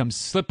becomes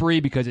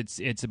slippery because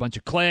it's a bunch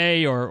of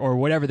clay, or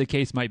whatever the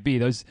case might be.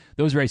 Those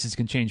races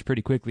can change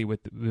pretty quickly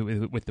with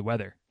the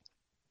weather.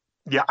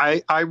 Yeah,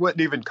 I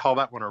wouldn't even call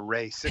that one a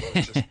race.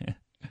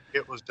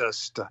 It was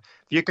just if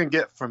you can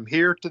get from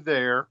here to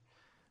there,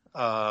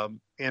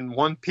 in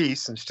one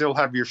piece and still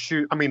have your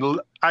shoe. I mean,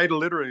 I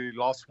literally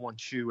lost one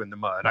shoe in the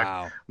mud.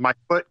 Wow. My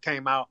foot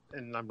came out,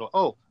 and I'm like,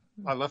 oh,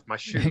 I left my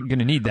shoe. You're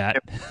gonna need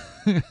that.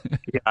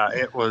 Yeah,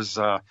 it was.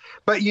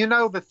 But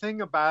the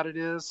thing about it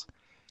is,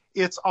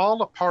 it's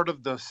all a part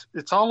of this.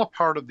 It's all a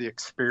part of the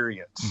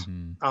experience.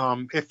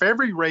 Mm-hmm. If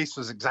every race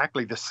was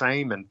exactly the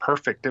same and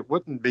perfect, it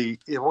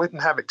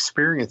wouldn't have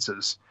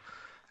experiences.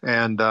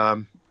 And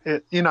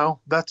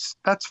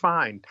that's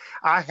fine.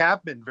 I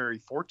have been very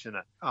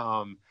fortunate.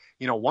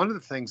 One of the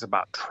things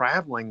about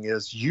traveling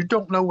is you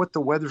don't know what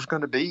the weather's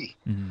going to be.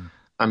 Mm-hmm.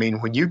 I mean,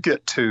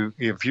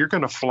 if you're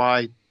going to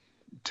fly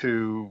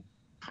to,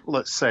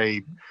 let's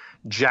say,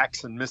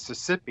 Jackson,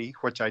 Mississippi,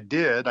 which I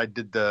did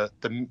the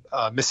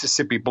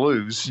Mississippi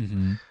Blues.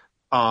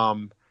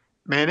 Mm-hmm.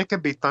 Man, it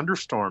can be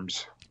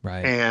thunderstorms.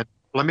 Right. And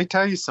let me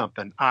tell you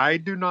something. I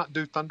do not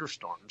do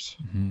thunderstorms.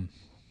 Mm-hmm.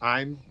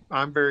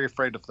 I'm very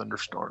afraid of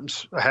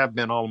thunderstorms. I have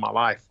been all my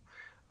life.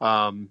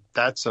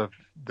 That's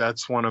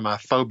one of my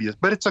phobias,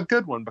 but it's a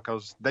good one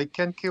because they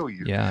can kill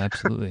you. Yeah,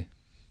 absolutely.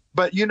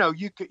 But you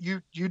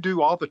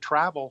do all the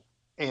travel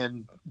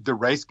and the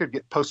race could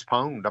get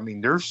postponed. I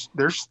mean, there's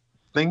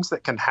things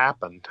that can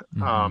happen.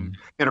 Mm-hmm.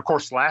 And of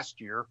course, last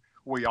year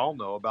we all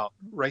know about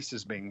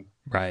races being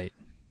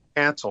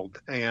canceled.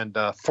 And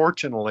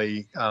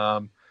fortunately, I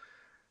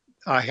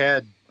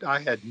had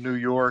New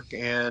York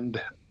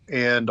and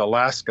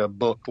Alaska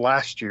booked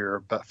last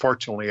year, but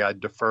fortunately I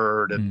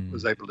deferred and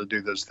was able to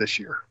do those this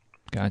year.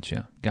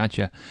 Gotcha.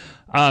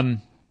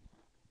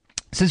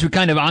 Since we're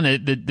kind of on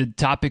the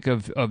topic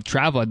of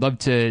travel, I'd love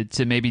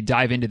to maybe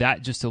dive into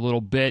that just a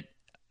little bit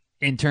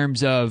in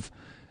terms of,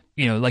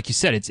 like you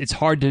said, it's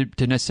hard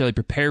to necessarily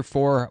prepare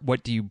for.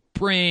 What do you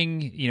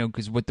bring,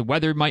 because what the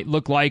weather might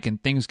look like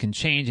and things can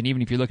change. And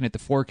even if you're looking at the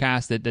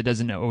forecast, that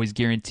doesn't always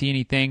guarantee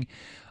anything.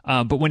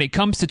 But when it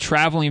comes to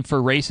traveling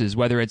for races,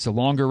 whether it's a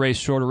longer race,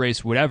 shorter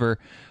race, whatever,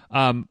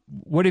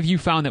 what have you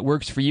found that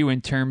works for you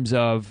in terms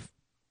of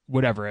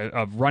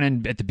of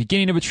running at the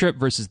beginning of a trip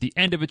versus the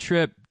end of a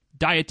trip,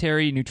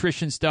 dietary,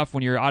 nutrition stuff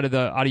when you're out of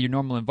your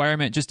normal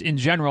environment, just in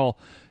general,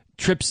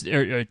 tips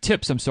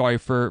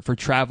for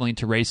traveling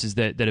to races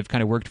that have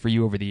kind of worked for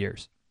you over the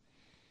years?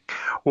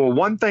 Well,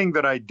 one thing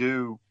that I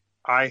do,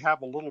 I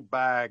have a little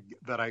bag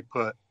that I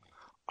put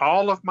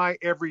all of my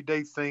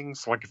everyday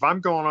things. Like if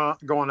I'm going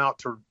out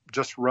to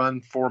just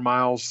run 4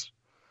 miles,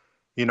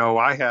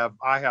 I have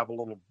a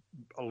little,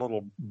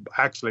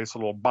 actually it's a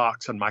little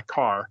box in my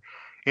car,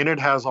 and it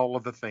has all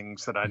of the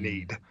things that I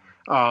need.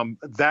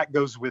 That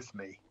goes with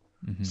me.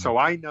 Mm-hmm. So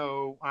I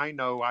know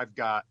I've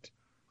got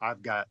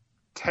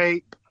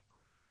tape.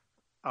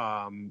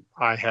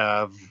 I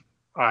have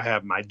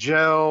my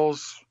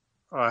gels.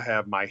 I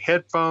have my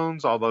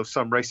headphones, although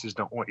some races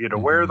don't want you to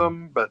wear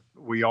them, but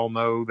we all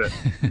know that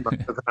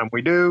most of the time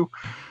we do.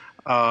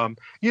 And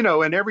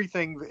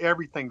everything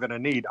that I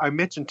need. I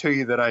mentioned to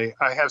you that I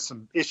have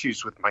some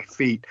issues with my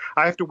feet.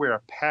 I have to wear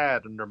a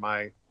pad under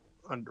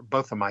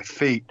both of my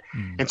feet.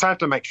 And so I have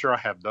to make sure I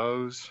have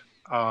those.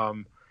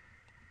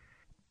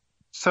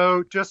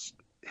 So just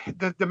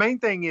the main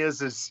thing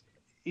is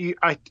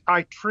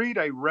I treat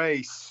a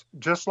race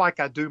just like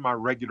I do my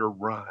regular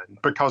run,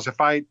 because if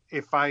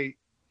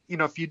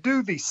you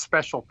do these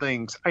special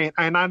things,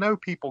 and I know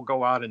people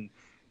go out and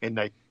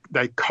they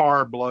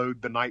carb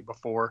load the night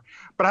before,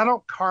 but I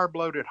don't carb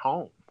load at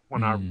home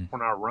when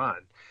I run.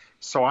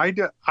 So I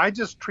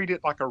just treat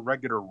it like a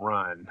regular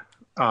run.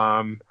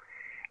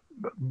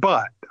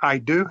 But I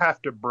do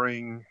have to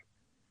bring.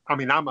 I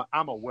mean, I'm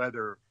a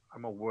weather.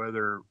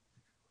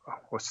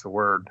 What's the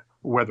word?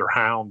 Weather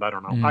hound. I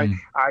don't know.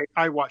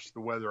 I watch the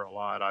weather a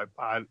lot.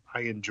 I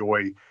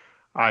enjoy.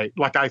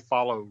 I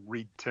follow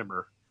Reed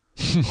Timmer.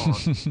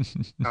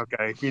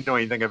 Okay, if you know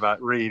anything about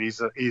Reed,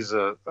 he's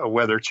a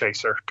weather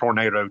chaser,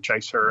 tornado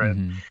chaser,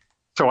 and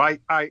so I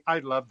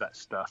love that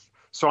stuff.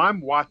 So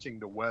I'm watching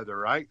the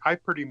weather. I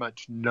pretty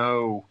much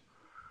know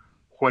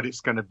what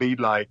it's going to be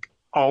like,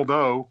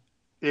 although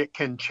it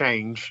can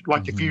change.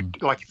 Like if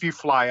you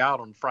fly out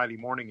on Friday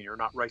morning and you're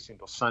not racing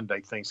till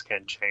Sunday, things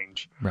can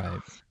change.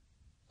 Right.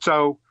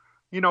 So,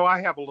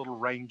 I have a little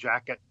rain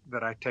jacket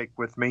that I take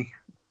with me.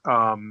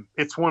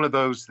 It's one of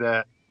those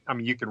that, I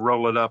mean, you can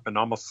roll it up and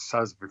almost the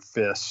size of your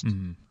fist.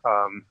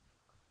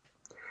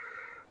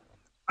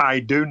 I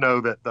do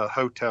know that the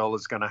hotel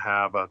is going to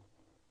have a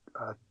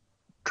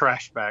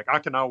trash bag. I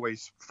can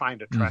always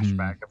find a trash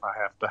bag if I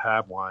have to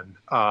have one,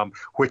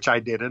 which I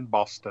did in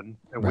Boston.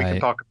 And we can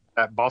talk about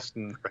that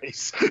Boston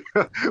race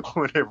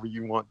whenever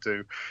you want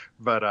to.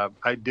 But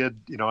I did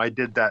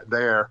that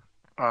there.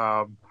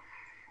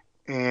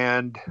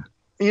 And,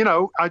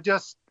 I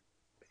just,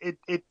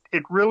 it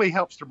really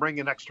helps to bring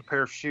an extra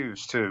pair of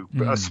shoes too,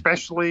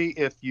 especially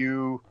if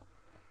people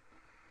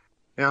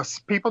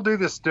do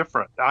this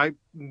different. I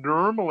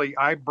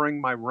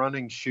bring my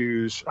running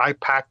shoes. I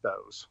pack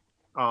those.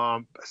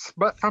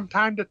 But from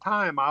time to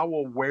time I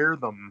will wear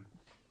them.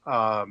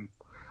 I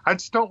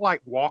just don't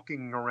like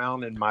walking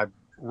around in my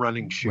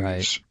running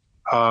shoes.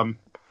 Right.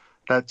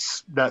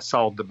 That's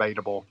all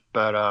debatable,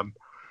 but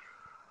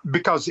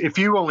Because if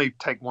you only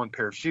take one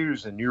pair of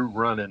shoes and you're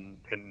running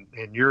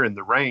and you're in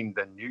the rain,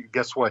 then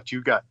guess what?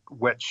 You got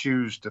wet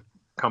shoes to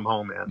come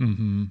home in.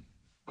 Mm-hmm.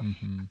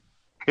 Mm-hmm.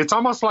 It's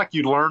almost like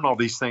you learn all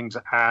these things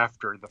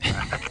after the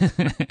fact.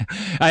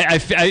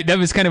 I that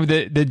was kind of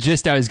the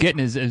gist I was getting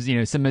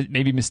is some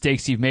maybe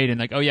mistakes you've made and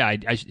like, oh yeah,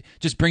 I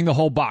just bring the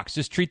whole box,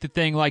 just treat the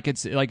thing like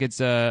it's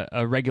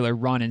a regular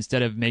run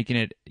instead of making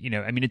it,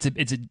 I mean, it's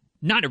a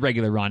not a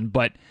regular run,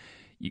 but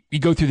you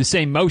go through the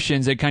same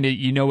motions and kind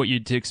of what you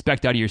to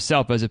expect out of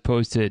yourself as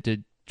opposed to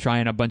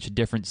trying a bunch of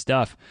different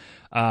stuff.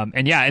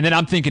 And then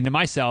I'm thinking to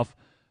myself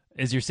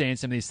as you're saying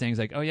some of these things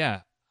like, oh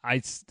yeah, I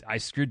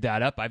screwed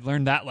that up. I've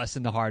learned that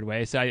lesson the hard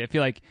way. So I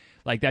feel like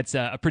that's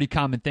a pretty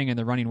common thing in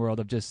the running world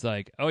of just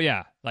like, oh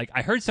yeah, like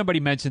I heard somebody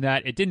mention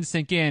that. It didn't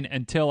sink in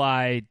until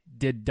I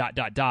did ...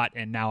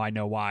 and now I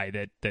know why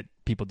that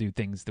people do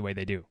things the way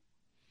they do.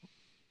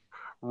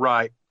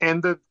 Right.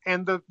 And the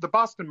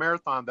Boston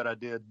Marathon that I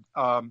did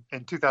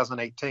in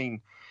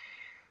 2018,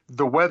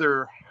 the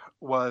weather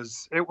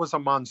was a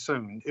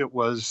monsoon. It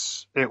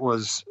was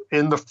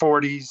in the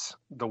 40s.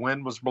 The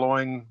wind was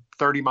blowing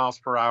 30 miles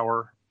per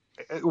hour.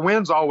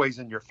 Wind's always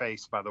in your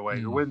face, by the way.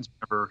 The wind's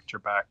never at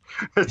your back.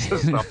 It's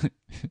just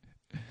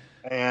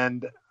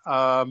and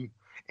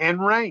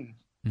rain.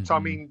 Mm-hmm. So I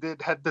mean,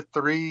 it had the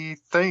three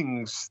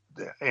things,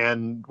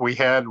 and we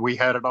had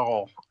it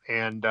all,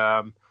 and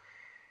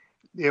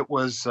it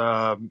was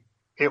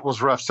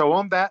rough. So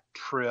on that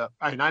trip,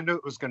 and I knew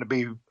that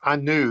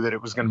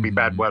it was going to be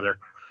bad weather.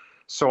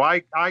 So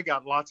I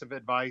got lots of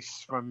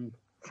advice from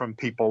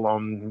people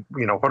on,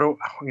 what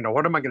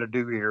am I going to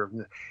do here?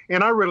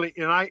 And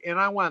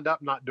I wound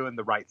up not doing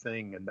the right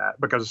thing in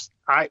that because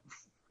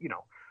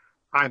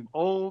I'm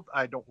old.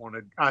 I don't want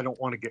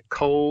to get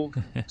cold.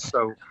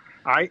 So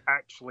I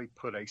actually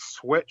put a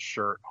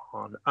sweatshirt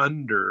on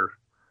under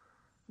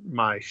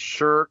my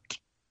shirt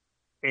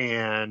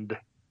and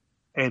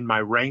my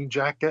rain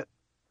jacket,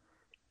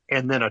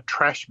 and then a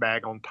trash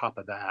bag on top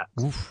of that.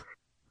 Oof.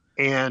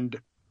 And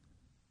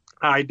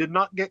I did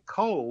not get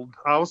cold.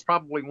 I was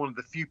probably one of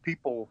the few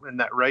people in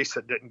that race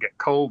that didn't get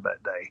cold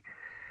that day.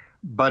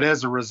 But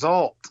as a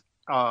result,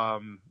 I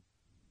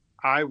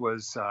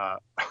was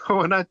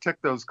when I took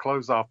those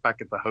clothes off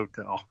back at the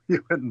hotel,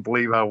 you wouldn't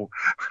believe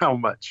how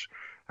much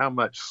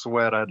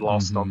sweat I'd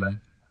lost on that.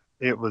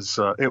 It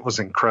was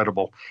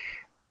incredible.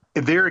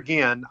 There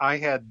again, I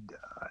had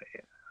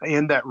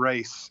in that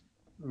race,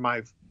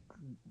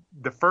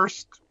 the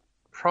first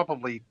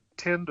probably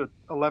 10 to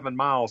 11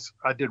 miles,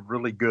 I did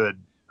really good.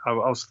 I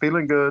was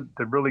feeling good,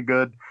 did really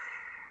good.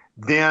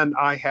 Then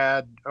I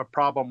had a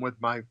problem with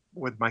my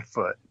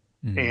foot,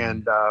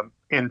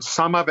 and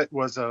some of it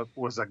was a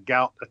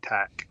gout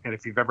attack. And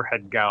if you've ever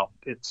had gout,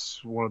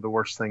 it's one of the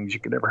worst things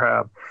you could ever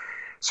have.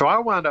 So I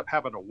wound up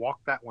having to walk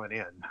that one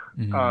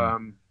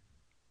in.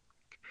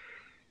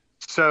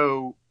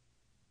 So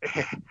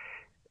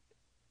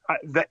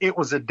it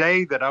was a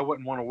day that I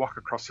wouldn't want to walk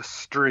across the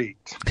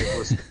street. It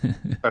was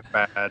so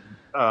bad,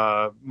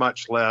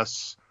 much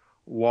less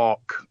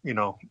walk,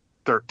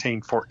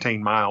 13,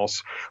 14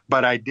 miles.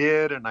 But I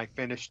did, and I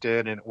finished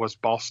it, and it was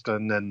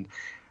Boston,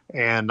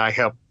 and I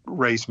helped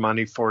raise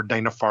money for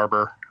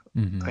Dana-Farber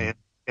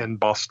in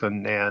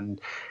Boston,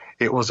 and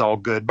it was all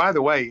good. By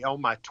the way,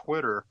 on my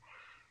Twitter,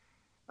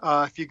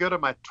 if you go to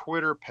my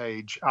Twitter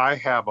page, I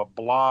have a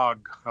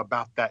blog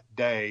about that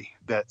day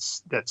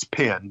that's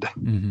pinned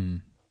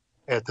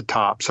at the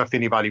top. So if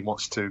anybody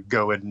wants to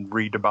go and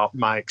read about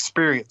my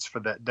experience for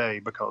that day,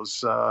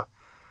 because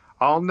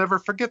I'll never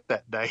forget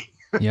that day.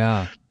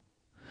 Yeah.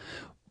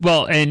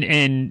 Well,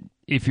 and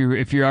if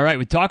you're all right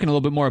with talking a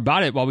little bit more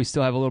about it while we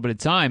still have a little bit of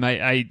time,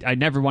 I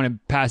never want to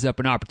pass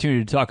up an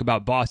opportunity to talk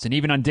about Boston,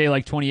 even on day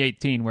like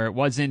 2018, where it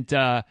wasn't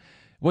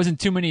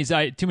too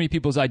many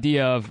people's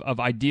idea of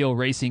ideal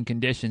racing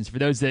conditions. For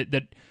those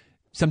that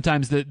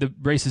sometimes the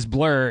races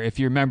blur. If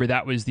you remember,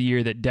 that was the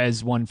year that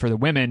Des won for the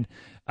women.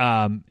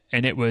 And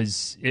it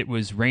was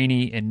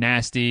rainy and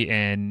nasty,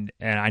 and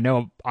I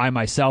know I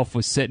myself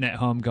was sitting at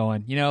home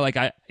going,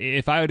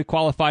 if I would have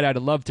qualified, I'd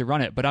have loved to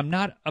run it, but I'm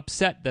not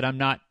upset that I'm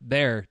not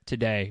there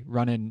today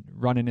running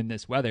in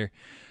this weather.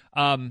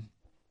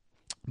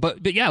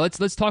 But yeah,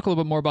 let's talk a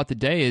little bit more about the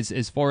day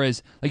as far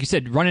as, like you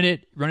said, running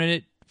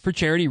it for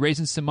charity,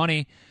 raising some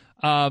money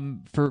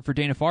for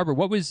Dana-Farber.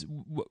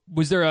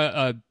 Was there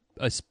a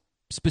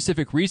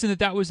specific reason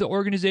that was the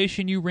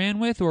organization you ran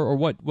with, or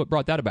what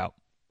brought that about?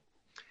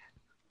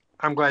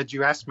 I'm glad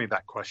you asked me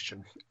that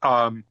question.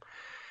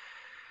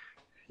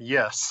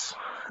 Yes.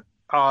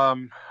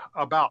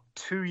 About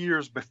 2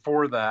 years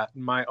before that,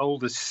 my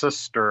oldest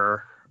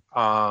sister,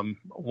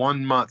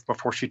 1 month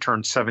before she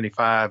turned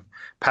 75,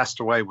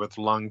 passed away with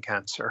lung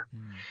cancer.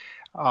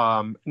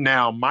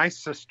 Now, my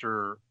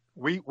sister,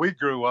 we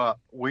grew up.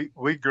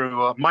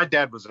 My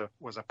dad was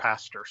a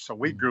pastor, so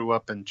we grew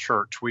up in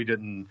church. We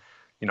didn't,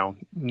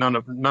 none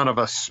of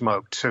us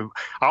smoked. So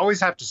I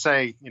always have to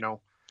say,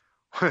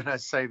 when I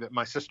say that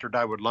my sister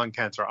died with lung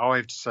cancer, I always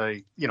have to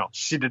say,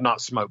 she did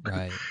not smoke.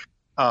 Right.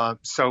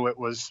 So it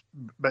was,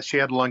 but she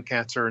had lung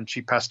cancer and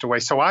she passed away.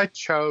 So I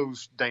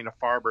chose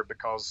Dana-Farber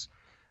because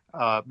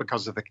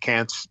of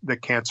the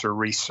cancer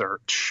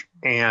research.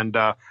 And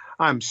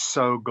I'm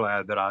so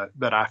glad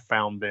that I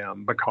found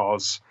them,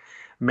 because,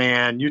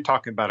 man, you're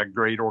talking about a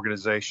great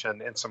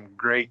organization and some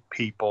great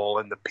people,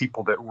 and the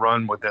people that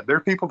run with them. There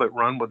are people that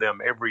run with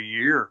them every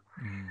year,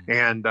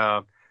 and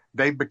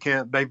they've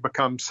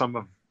become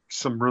some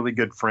really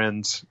good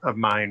friends of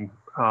mine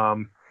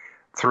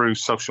through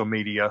social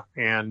media,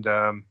 and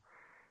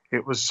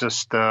it's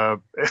just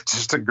a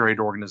great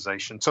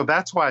organization. So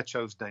that's why I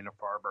chose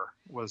Dana-Farber,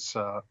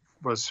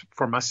 was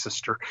for my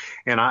sister.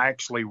 And I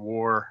actually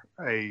wore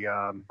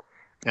and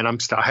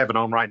I have it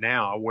on right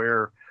now. I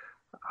wear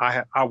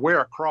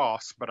a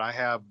cross, but I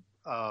have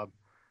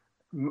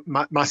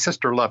my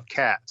sister loved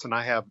cats, and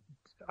I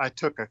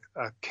took a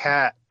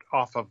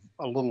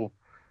little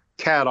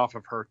cat off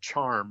of her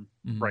charm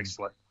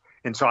bracelet,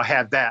 and so I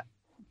had that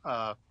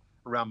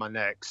around my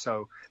neck.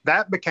 So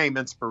that became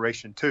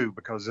inspiration too,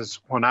 because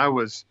when I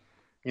was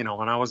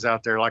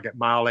out there, like at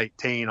mile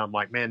 18, I'm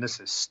like, man, this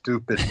is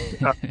stupid.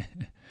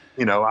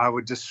 I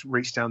would just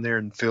reach down there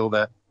and feel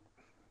that,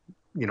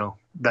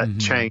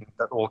 chain,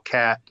 that little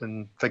cat,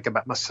 and think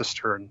about my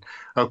sister. And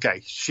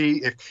okay,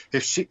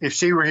 if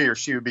she were here,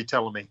 she would be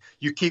telling me,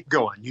 you keep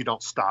going, you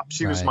don't stop.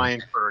 She was my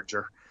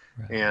encourager.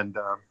 Right. And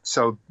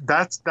so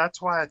that's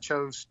why I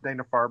chose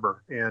Dana-Farber.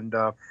 And,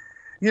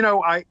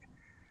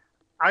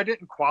 I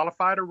didn't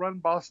qualify to run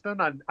Boston.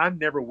 I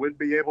never would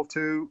be able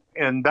to.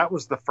 And that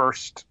was my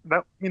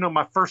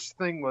first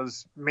thing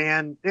was,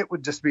 man, it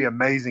would just be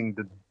amazing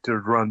to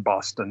run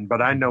Boston,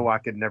 but I know I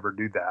could never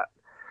do that.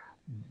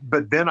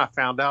 But then I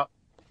found out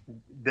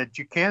that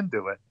you can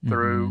do it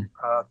through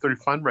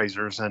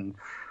fundraisers. And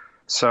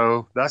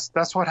so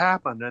that's what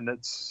happened. And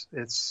it's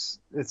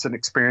an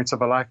experience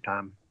of a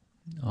lifetime.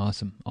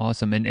 Awesome.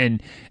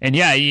 And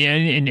yeah.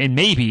 And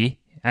maybe,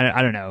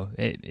 I don't know,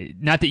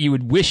 not that you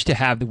would wish to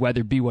have the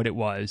weather be what it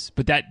was,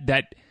 but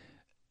that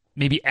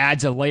maybe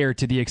adds a layer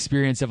to the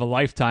experience of a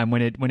lifetime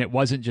when it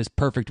wasn't just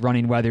perfect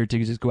running weather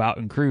to just go out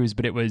and cruise,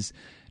 but it was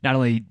not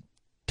only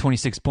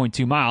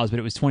 26.2 miles, but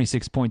it was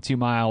 26.2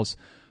 miles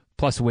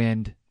plus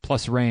wind,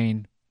 plus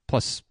rain,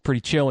 plus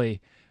pretty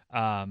chilly.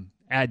 I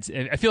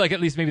feel like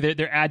at least maybe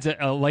there adds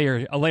a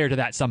layer to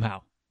that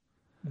somehow.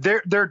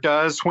 There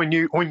does when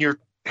you're, when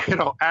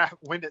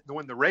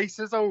the race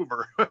is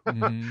over.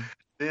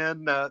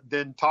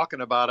 Then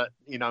talking about it,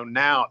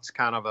 now it's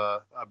kind of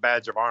a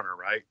badge of honor,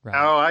 right?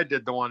 Oh, I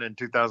did the one in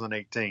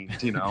 2018,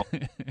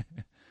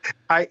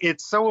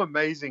 it's so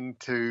amazing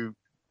to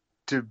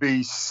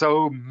be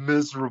so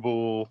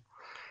miserable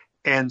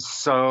and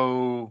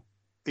so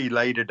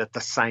elated at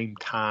the same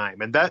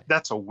time. And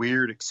that's a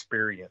weird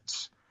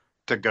experience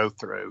to go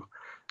through.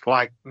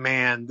 Like,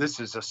 man, this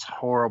is just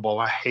horrible.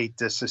 I hate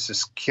this. This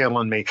is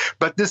killing me.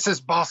 But this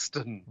is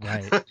Boston.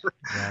 Right.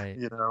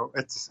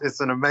 It's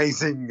an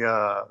amazing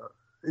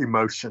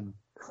emotion.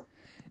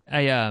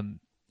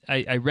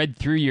 I read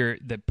through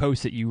the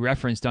post that you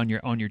referenced on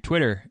your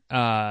Twitter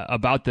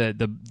about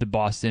the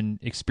Boston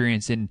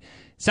experience, and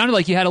it sounded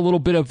like you had a little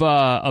bit of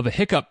a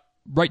hiccup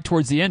right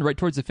towards the end, right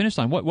towards the finish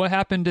line. What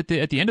happened at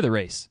the end of the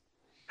race?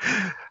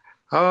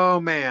 Oh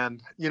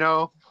man,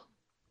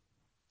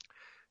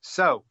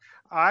 so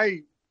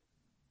I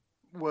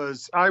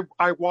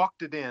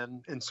walked it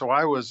in, and so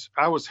I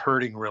was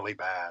hurting really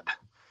bad.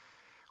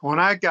 When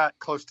I got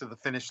close to the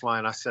finish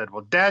line, I said,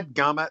 well,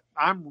 dadgummit,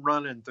 I'm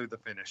running through the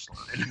finish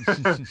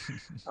line.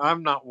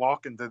 I'm not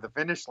walking through the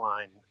finish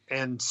line.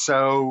 And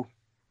so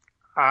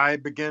I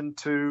began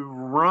to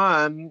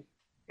run,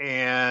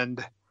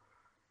 and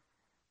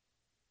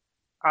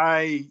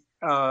I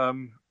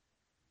don't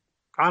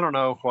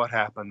know what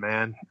happened,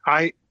 man.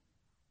 I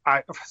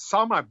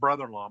saw my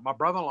brother-in-law. My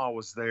brother-in-law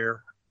was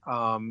there.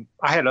 I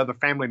had other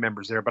family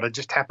members there, but I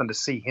just happened to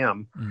see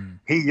him.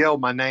 He yelled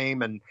my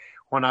name, and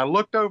when I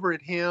looked over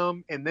at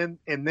him, and then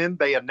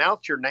they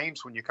announce your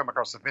names when you come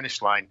across the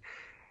finish line,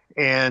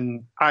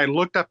 and I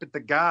looked up at the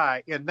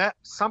guy, and that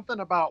something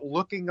about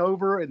looking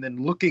over and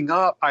then looking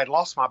up, I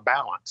lost my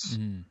balance,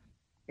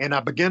 and I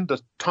began to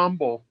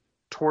tumble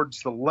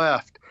towards the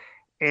left.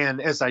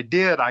 And as I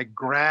did, I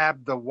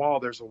grabbed the wall.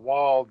 There's a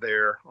wall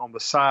there on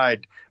the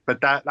side, but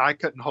that I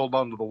couldn't hold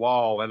onto the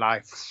wall, and I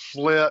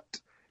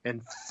flipped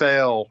and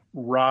fell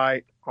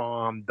right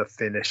on the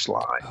finish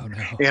line. Oh,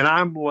 no. And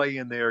I'm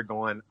laying there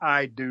going,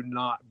 I do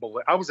not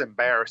believe. I was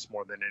embarrassed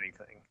more than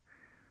anything.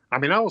 I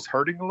mean, I was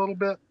hurting a little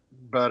bit,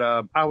 but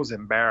I was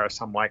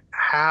embarrassed. I'm like,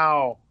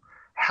 how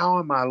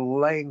am I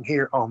laying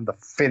here on the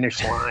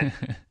finish line?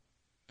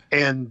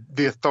 And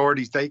the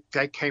authorities, they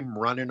came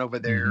running over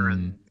there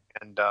and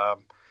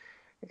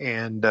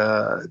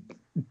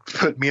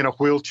put me in a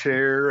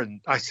wheelchair, and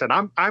I said,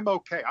 I'm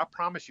okay. I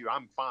promise you,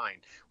 I'm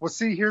fine. Well,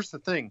 see, here's the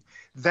thing.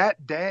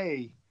 That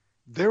day,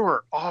 there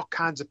were all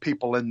kinds of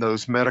people in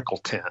those medical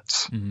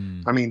tents.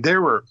 I mean,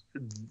 there were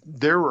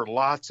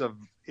lots of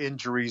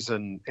injuries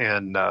and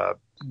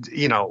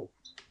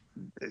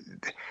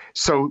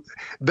so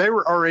they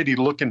were already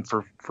looking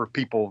for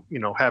people,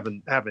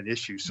 having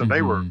issues. So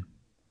they were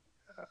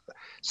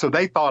So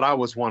they thought I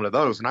was one of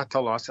those. And I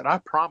told them, I said, I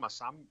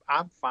promise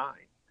I'm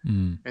fine.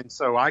 Mm. And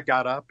so I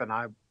got up and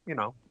I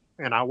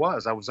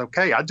was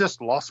okay. I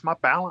just lost my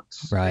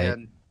balance. Right.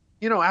 And,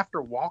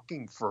 after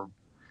walking for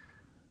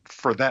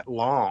that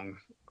long,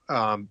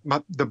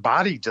 the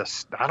body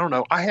just, I don't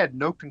know. I had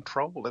no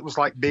control. It was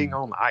like being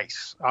on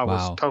ice. I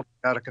was totally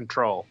out of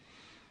control.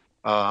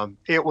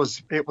 It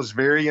was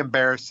very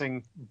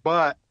embarrassing,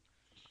 but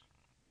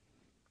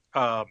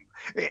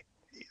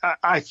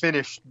I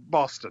finished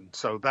Boston,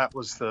 so that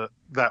was the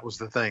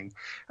thing.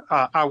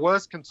 I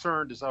was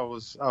concerned as I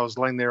was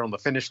laying there on the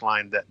finish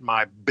line that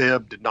my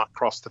bib did not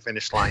cross the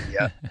finish line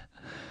yet.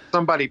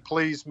 Somebody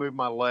please move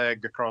my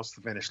leg across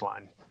the finish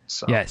line.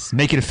 So, yes,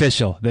 make it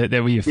official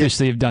that we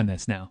officially have done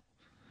this now.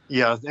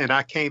 Yeah, and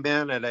I came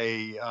in at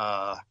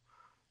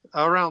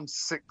around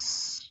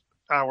 6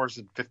 hours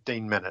and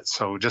 15 minutes.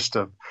 So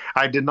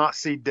I did not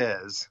see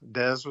Des.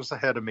 Des was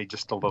ahead of me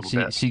just a little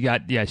bit.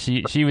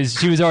 She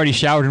was already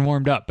showered and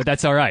warmed up, but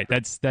that's all right.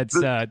 That's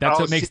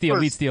what makes the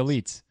elites the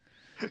elites.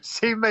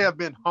 She may have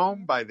been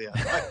home by then.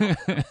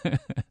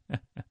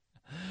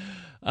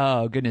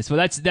 Oh goodness. Well,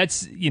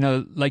 that's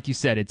like you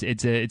said,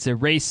 it's a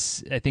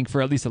race. I think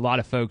for at least a lot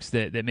of folks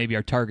that maybe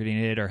are targeting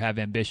it or have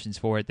ambitions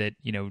for it, that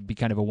would be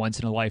kind of a once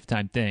in a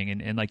lifetime thing.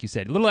 And like you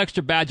said, a little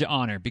extra badge of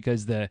honor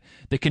because the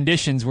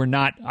conditions were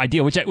not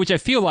ideal, which I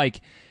feel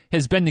like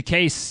has been the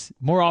case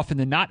more often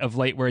than not of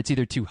late, where it's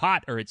either too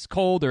hot or it's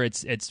cold or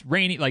it's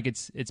rainy. Like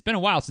it's been a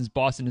while since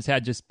Boston has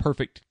had just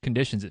perfect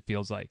conditions. It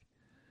feels like.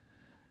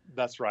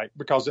 That's right,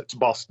 because it's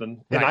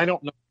Boston, right. And I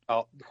don't know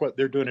about what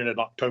they're doing in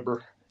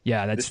October.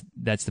 Yeah,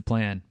 that's the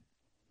plan.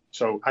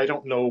 So I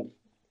don't know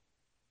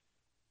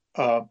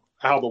how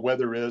the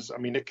weather is. I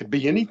mean, it could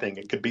be anything.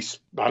 It could be,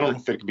 I don't know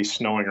if it could be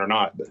snowing or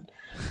not, but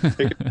it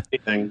could be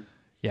anything.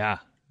 Yeah,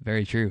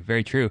 very true.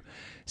 Very true.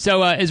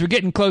 So as we're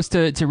getting close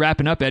to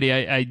wrapping up, Eddie,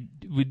 I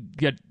would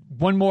get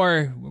one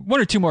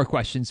or two more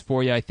questions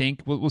for you. I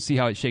think we'll see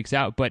how it shakes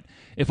out. But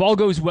if all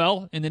goes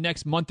well in the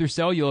next month or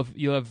so,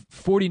 you'll have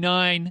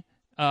 49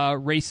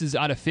 races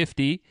out of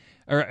 50.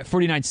 Or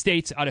 49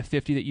 states out of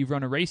 50 that you've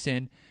run a race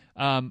in.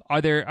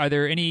 Are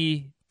there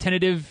any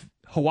tentative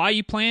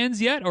Hawaii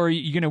plans yet, or are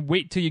you going to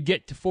wait till you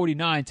get to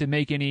 49 to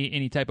make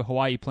any type of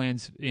Hawaii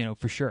plans,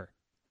 for sure?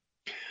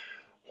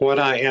 What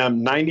I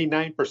am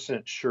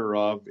 99% sure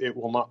of, it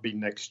will not be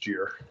next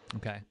year.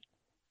 Okay.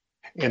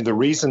 And the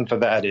reason for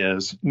that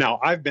is, now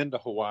I've been to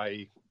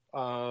Hawaii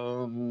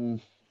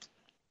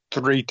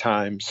 3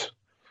 times.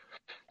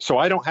 So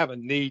I don't have a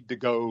need to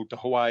go to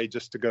Hawaii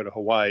just to go to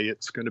Hawaii.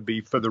 It's going to be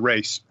for the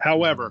race.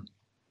 However,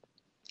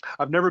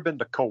 I've never been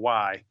to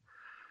Kauai.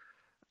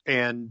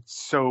 And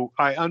so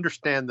I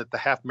understand that the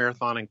half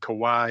marathon in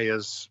Kauai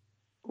is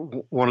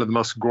one of the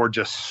most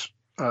gorgeous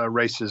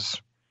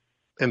races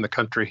in the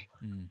country.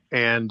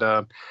 And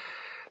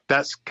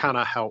that's kind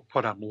of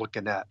what I'm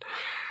looking at.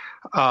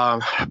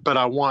 But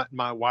I want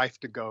my wife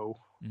to go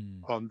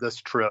on this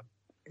trip,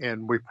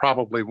 and we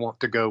probably want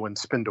to go and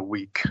spend a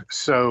week.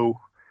 So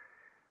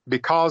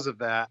because of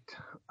that,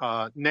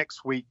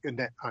 next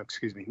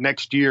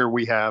year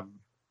we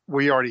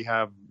already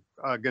have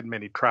a good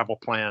many travel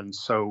plans.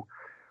 So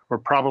we're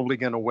probably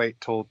going to wait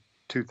till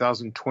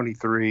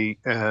 2023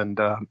 and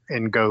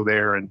go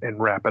there and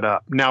wrap it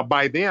up. Now,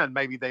 by then,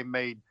 maybe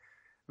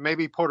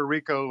Puerto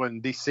Rico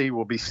and DC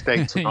will be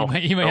states. You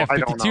might have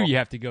 52 you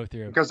have to go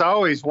through. Because I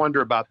always wonder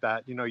about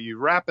that. You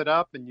wrap it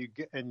up and you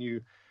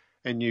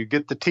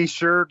get the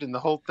T-shirt and the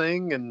whole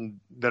thing, and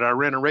that I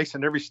ran a race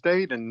in every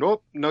state. And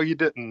no, you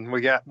didn't.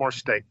 We got more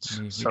states.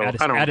 So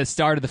add a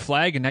star to the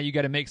flag, and now you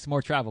got to make some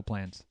more travel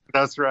plans.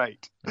 That's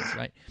right. That's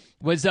right.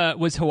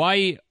 Was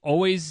Hawaii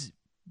always,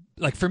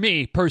 like, for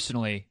me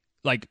personally,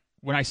 like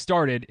when I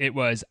started, it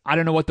was, I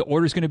don't know what the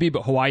order is going to be,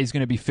 but Hawaii is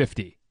going to be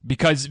 50.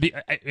 Because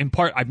in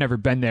part, I've never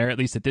been there. At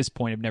least at this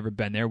point, I've never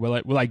been there.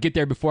 Will I get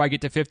there before I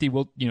get to 50?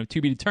 Well,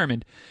 to be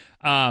determined.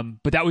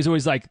 But that was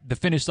always like the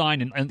finish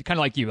line, and kind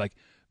of like you, like,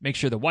 make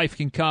sure the wife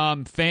can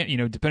come,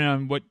 depending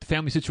on what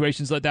family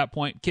situations at that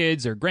point,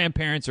 kids or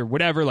grandparents or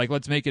whatever, like,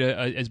 let's make it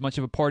as much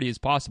of a party as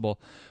possible.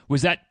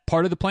 Was that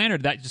part of the plan, or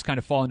did that just kind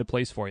of fall into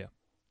place for you?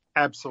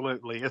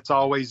 Absolutely. It's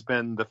always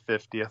been the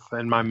 50th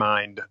in my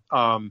mind.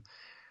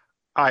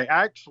 I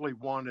actually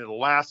wanted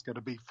Alaska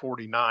to be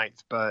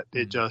 49th, but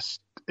it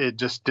just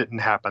didn't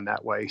happen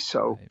that way.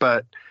 So, right.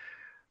 But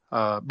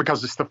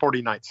because it's the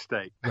 49th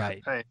state,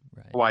 right.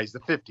 Hawaii's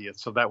the 50th,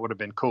 so that would have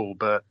been cool.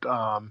 But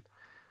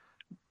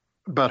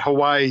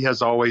Hawaii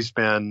has always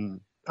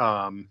been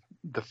the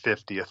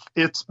 50th.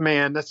 It's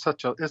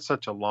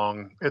such a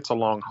long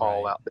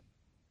haul out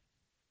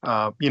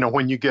there.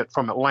 When you get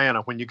from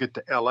Atlanta, when you get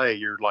to LA,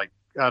 you're like,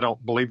 I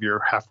don't believe you're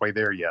halfway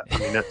there yet. I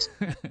mean,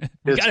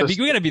 we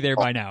gotta be there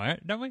by now, right?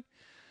 Don't we?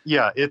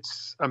 Yeah,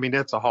 it's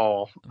a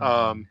haul.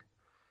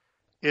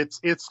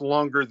 It's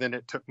longer than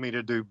it took me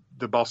to do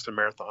the Boston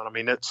Marathon. I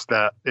mean, it's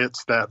that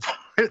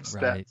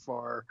that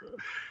far.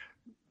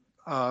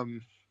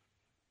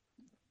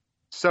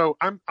 So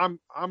I'm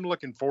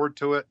looking forward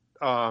to it.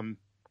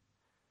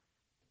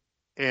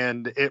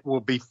 And it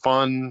will be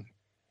fun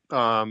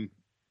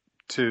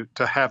to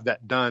have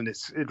that done.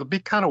 It'll be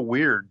kind of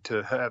weird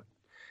to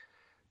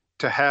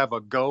have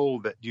a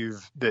goal that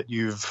you've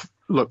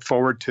looked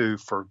forward to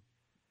for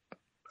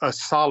a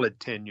solid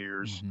 10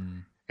 years,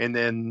 and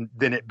then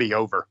it be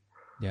over.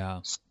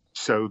 Yeah.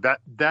 So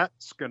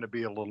that's going to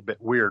be a little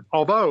bit weird.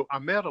 Although I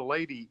met a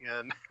lady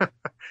in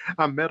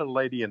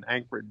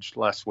Anchorage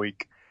last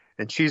week,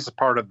 and she's a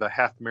part of the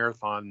half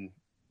marathon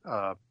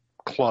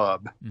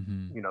club.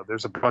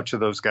 There's a bunch of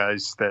those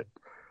guys that,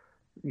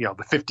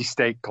 the 50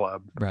 state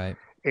club. Right.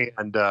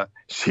 And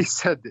she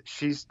said that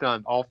she's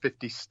done all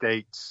 50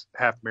 states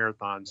half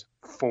marathons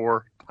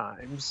 4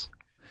 times.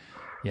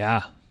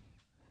 Yeah.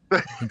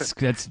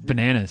 That's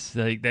bananas.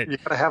 Like that. You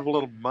got to have a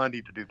little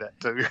money to do that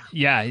too.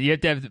 Yeah, you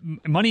have to have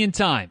money and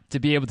time to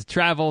be able to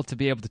travel, to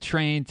be able to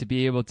train, to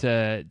be able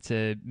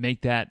to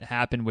make that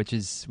happen. Which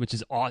is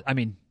all. I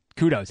mean,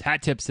 kudos,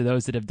 hat tips to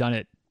those that have done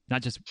it.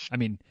 Not just,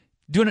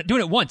 doing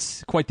it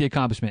once, quite the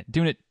accomplishment.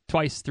 Doing it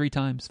twice, 3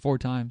 times, 4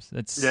 times.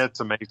 It's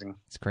amazing.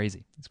 It's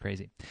crazy. It's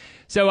crazy.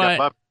 So,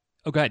 go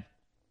ahead.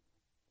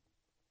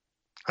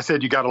 I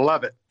said you got to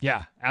love it.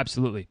 Yeah,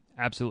 absolutely.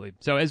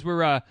 So as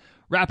we're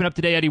wrapping up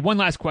today, Eddie, one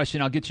last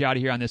question. I'll get you out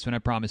of here on this one, I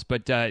promise.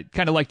 But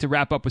kind of like to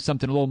wrap up with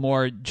something a little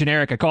more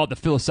generic. I call it the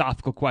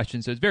philosophical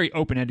question. So it's very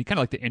open-ended, kind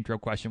of like the intro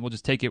question. We'll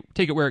just take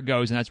it where it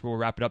goes, and that's where we'll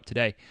wrap it up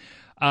today.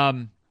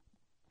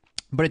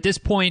 But at this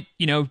point,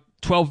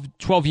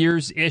 12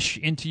 years-ish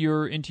into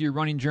your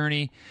running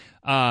journey,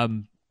 why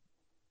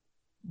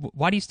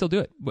do you still do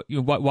it?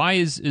 Why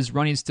is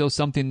running still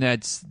something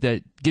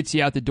that gets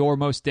you out the door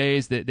most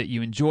days, that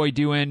you enjoy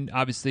doing?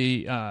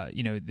 Obviously, at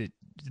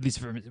least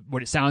from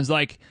what it sounds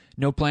like,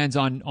 no plans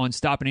on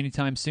stopping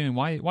anytime soon.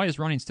 Why is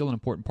running still an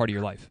important part of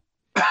your life?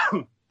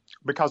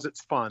 Because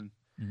it's fun.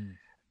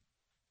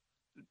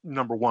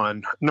 Number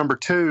one. Number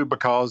two,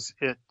 because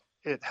it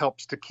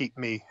helps to keep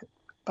me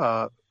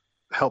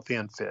healthy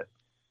and fit.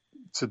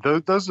 So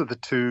those are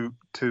the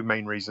two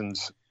main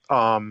reasons.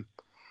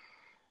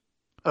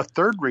 A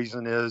third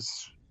reason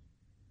is,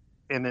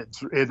 and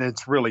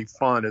it's really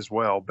fun as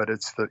well, but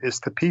it's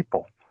the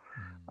people.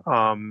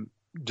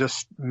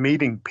 Just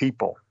meeting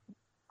people,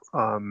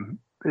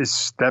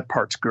 that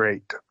part's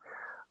great.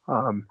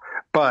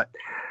 But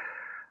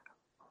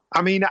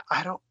when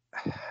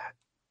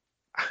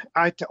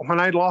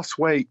I lost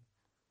weight,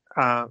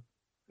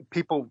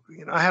 people,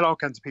 I had all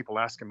kinds of people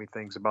asking me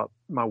things about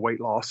my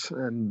weight loss,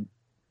 and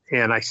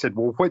I said,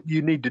 well, what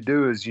you need to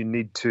do is you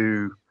need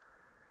to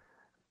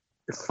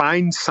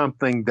find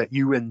something that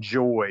you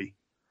enjoy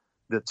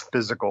that's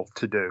physical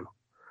to do.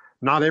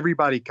 Not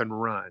everybody can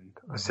run.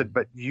 I said,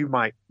 but you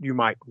might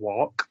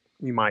walk,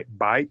 you might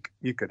bike,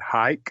 you could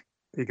hike,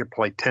 you could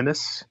play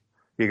tennis,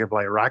 you could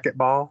play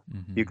racquetball,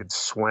 you could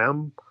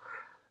swim.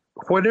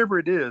 Whatever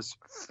it is,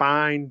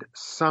 find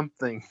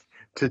something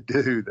to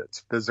do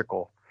that's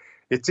physical.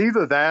 It's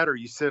either that or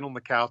you sit on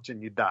the couch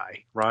and you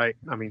die, right?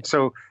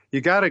 So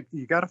you gotta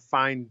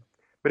find,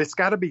 but it's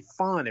gotta be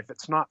fun. If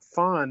it's not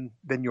fun,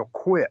 then you'll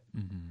quit.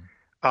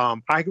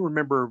 I can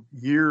remember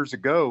years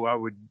ago, I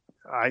would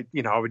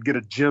get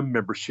a gym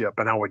membership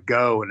and I would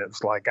go, and it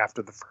was like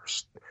after the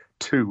first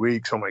 2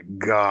 weeks, I'm like,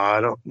 God,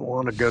 I don't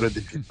want to go to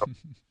the gym.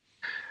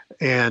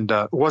 And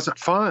it wasn't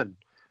fun.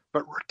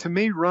 But to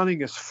me,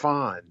 running is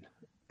fun,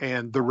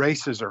 and the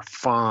races are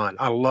fun.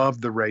 I love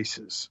the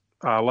races.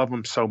 I love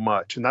them so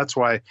much. And that's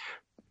why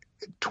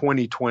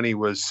 2020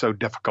 was so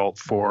difficult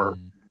for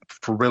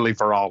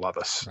all of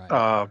us.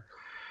 Right.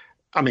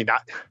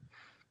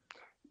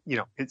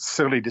 It's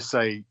silly to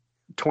say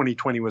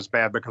 2020 was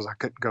bad because I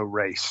couldn't go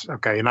race.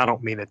 Okay. And I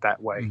don't mean it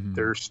that way.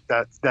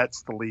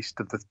 That's the least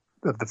of the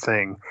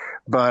thing.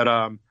 But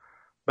at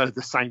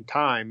the same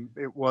time,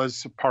 it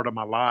was a part of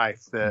my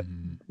life that,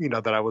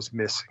 that I was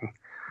missing.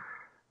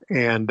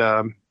 And,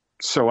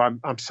 so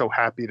I'm so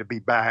happy to be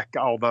back,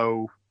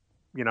 although,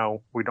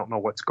 we don't know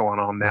what's going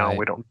on now. Right.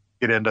 We don't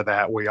get into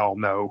that. We all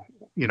know,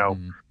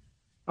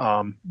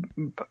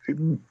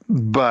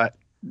 but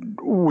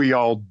we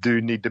all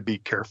do need to be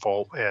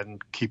careful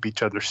and keep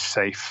each other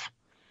safe.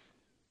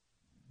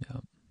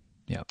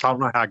 Yeah. I don't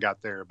know how I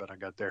got there, but I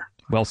got there.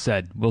 Well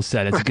said. It's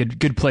a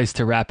good place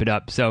to wrap it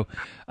up. So,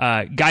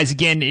 guys,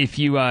 again, if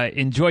you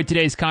enjoyed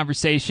today's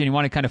conversation, you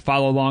want to kind of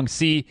follow along,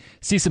 see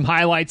some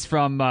highlights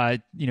from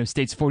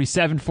states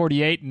 47,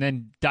 48, and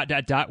then ...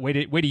 Wait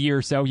a year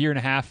or so, year and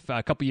a half,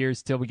 a couple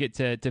years till we get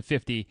to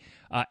 50.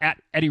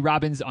 At Eddie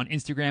Robbins on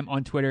Instagram,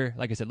 on Twitter.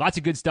 Like I said, lots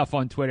of good stuff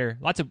on Twitter.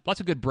 Lots of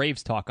good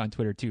Braves talk on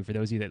Twitter too, for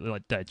those of you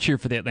that cheer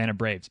for the Atlanta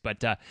Braves.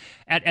 But at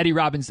Eddie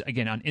Robbins,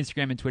 again, on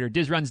Instagram and Twitter.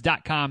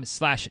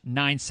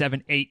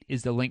 DizRuns.com/978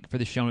 is the link for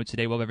the show notes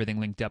today. We'll have everything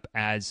linked up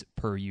as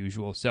per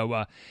usual.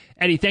 So,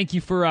 Eddie, thank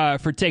you for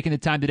taking the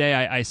time today.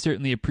 I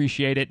certainly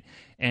appreciate it,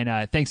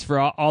 and thanks for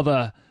all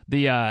the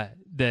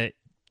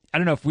I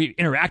don't know if we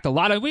interact a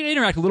lot. We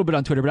interact a little bit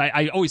on Twitter, but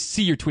I always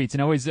see your tweets,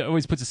 and always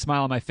puts a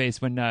smile on my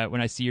face when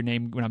I see your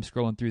name when I'm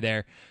scrolling through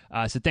there.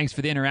 So thanks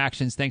for the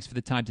interactions. Thanks for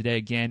the time today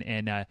again,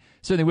 and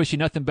certainly wish you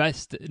nothing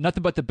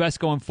but the best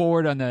going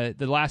forward on the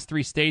last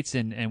 3 states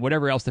and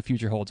whatever else the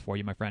future holds for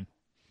you, my friend.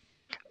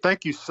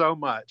 Thank you so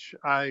much.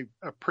 I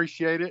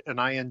appreciate it, and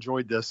I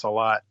enjoyed this a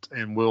lot,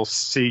 and we'll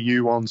see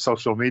you on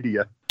social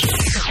media.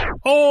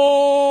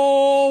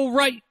 All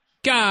right,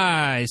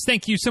 guys.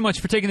 Thank you so much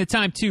for taking the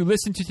time to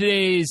listen to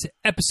today's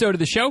episode of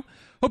the show.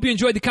 Hope you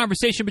enjoyed the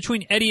conversation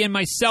between Eddie and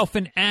myself,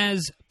 and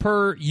as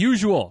per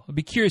usual, I'd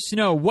be curious to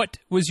know, what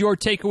was your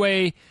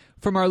takeaway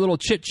from our little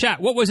chit-chat?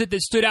 What was it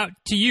that stood out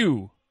to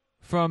you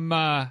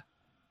from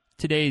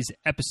today's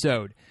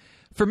episode?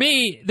 For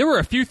me, there were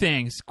a few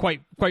things,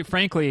 quite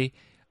frankly,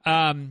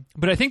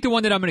 but I think the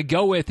one that I'm going to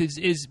go with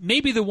is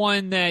maybe the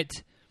one that,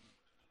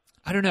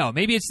 I don't know,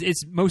 maybe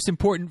it's most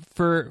important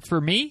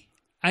for me.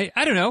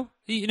 I don't know.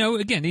 You know,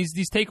 again,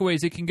 these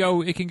takeaways, it can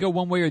go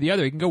one way or the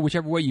other. It can go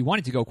whichever way you want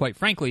it to go, quite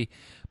frankly.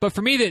 But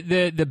for me,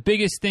 the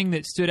biggest thing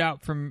that stood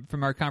out from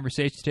our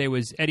conversation today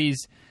was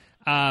Eddie's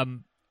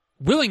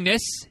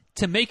willingness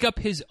to make up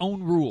his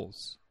own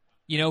rules.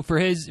 You know, for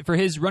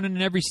his running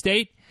in every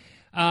state.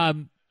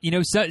 You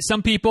know,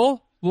 some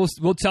people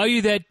will tell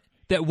you that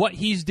what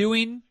he's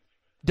doing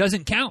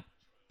doesn't count.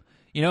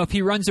 You know, if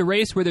he runs a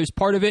race where there's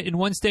part of it in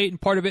one state and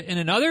part of it in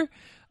another,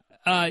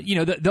 you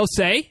know, they'll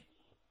say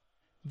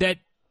that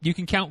you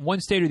can count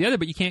one state or the other,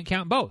 but you can't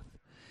count both.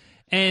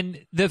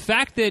 And the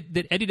fact that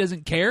Eddie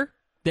doesn't care,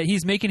 that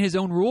he's making his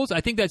own rules,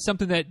 I think that's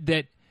something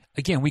that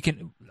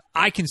again,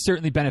 I can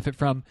certainly benefit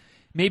from,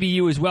 maybe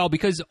you as well,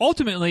 because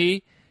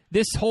ultimately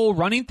this whole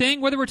running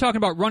thing, whether we're talking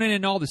about running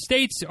in all the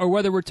states or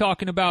whether we're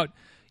talking about,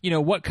 you know,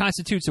 what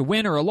constitutes a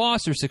win or a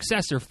loss or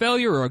success or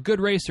failure or a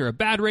good race or a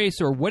bad race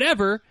or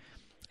whatever,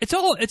 it's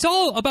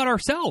all about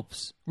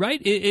ourselves,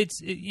 right? It's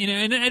you know,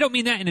 and I don't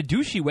mean that in a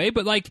douchey way,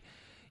 but like,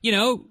 you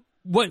know,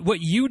 what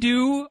you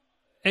do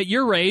at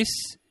your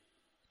race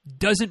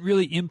doesn't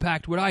really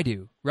impact what I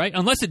do, right?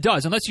 Unless it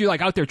does, unless you're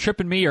like out there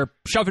tripping me or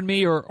shoving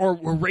me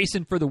or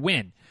racing for the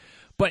win.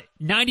 But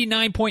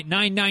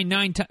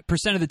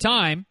 99.999% of the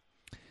time,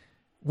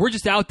 we're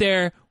just out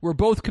there, we're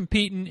both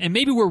competing, and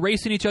maybe we're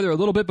racing each other a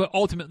little bit, but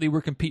ultimately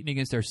we're competing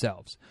against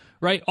ourselves,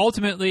 right?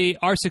 Ultimately,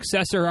 our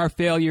success or our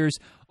failures,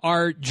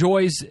 our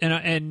joys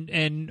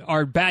and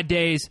our bad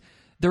days,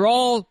 they're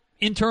all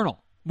internal.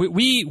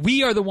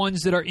 We are the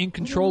ones that are in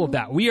control of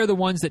that. We are the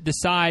ones that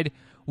decide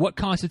what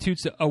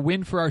constitutes a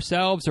win for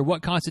ourselves or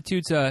what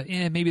constitutes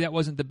maybe that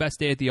wasn't the best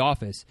day at the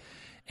office.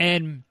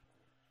 And,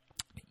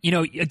 you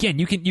know, again,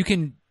 you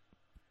can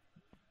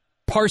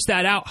parse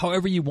that out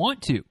however you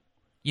want to.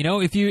 You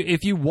know, if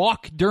you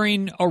walk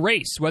during a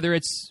race, whether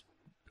it's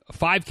a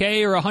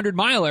 5K or a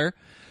 100-miler,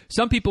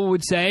 some people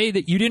would say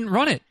that you didn't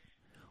run it.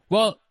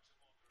 Well,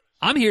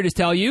 I'm here to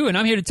tell you, and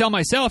I'm here to tell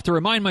myself, to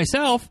remind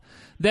myself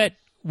that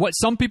what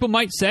some people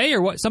might say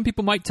or what some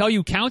people might tell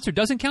you counts or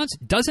doesn't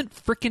doesn't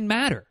freaking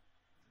matter.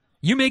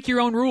 You make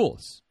your own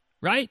rules,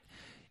 right?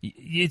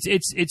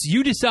 It's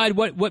you decide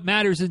what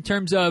matters in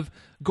terms of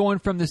going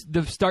from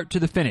the start to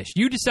the finish.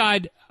 You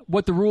decide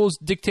what the rules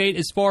dictate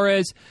as far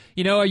as,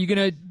 you know, are you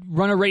going to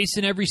run a race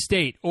in every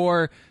state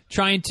or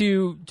trying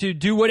to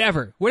do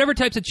whatever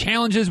types of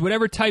challenges,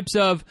 whatever types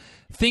of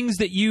things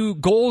that you,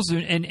 goals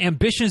and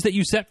ambitions that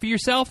you set for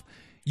yourself,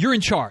 you're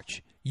in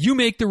charge. You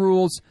make the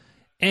rules,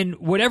 and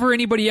whatever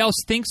anybody else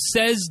thinks,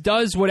 says,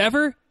 does,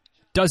 whatever,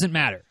 doesn't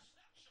matter.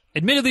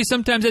 Admittedly,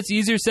 sometimes that's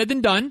easier said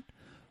than done,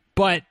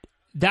 but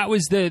that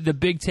was the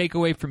big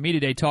takeaway for me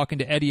today, talking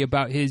to Eddie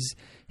about his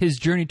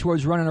journey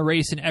towards running a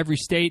race in every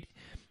state.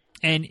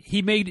 And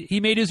he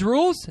made his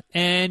rules,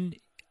 and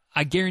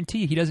I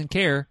guarantee he doesn't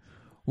care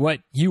what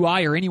you,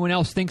 I, or anyone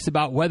else thinks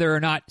about whether or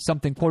not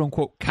something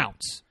quote-unquote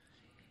counts.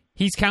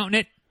 He's counting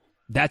it.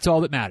 That's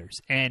all that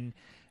matters. And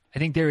I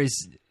think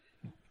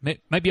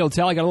might be able to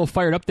tell I got a little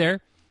fired up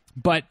there,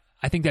 but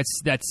I think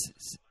that's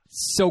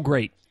so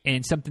great,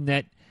 and something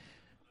that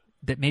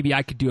maybe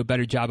I could do a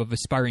better job of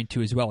aspiring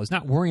to as well, is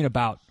not worrying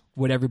about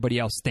what everybody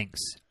else thinks.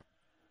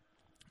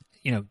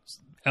 You know,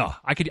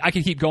 I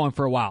could keep going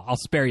for a while. I'll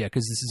spare you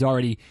because this is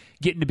already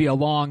getting to be a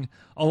long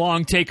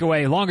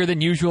takeaway, longer than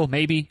usual,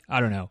 maybe. I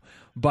don't know.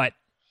 But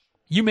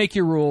you make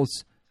your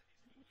rules.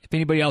 If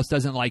anybody else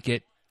doesn't like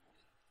it,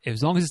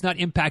 as long as it's not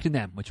impacting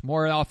them, which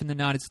more often than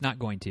not it's not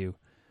going to,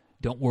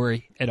 don't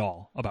worry at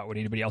all about what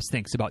anybody else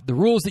thinks about the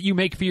rules that you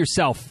make for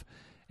yourself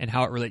and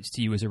how it relates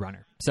to you as a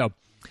runner. So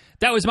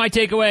that was my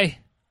takeaway.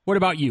 What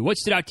about you? What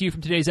stood out to you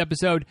from today's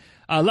episode?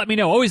 Let me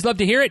know. Always love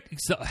to hear it.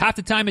 Half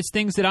the time it's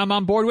things that I'm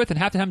on board with, and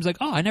half the time it's like,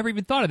 I never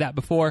even thought of that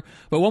before.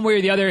 But one way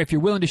or the other, if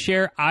you're willing to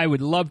share, I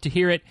would love to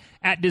hear it.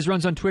 At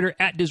DizRuns on Twitter,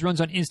 at DizRuns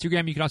on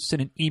Instagram. You can also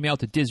send an email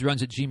to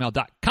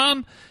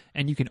dizruns@gmail.com.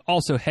 And you can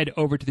also head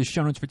over to the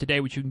show notes for today,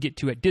 which you can get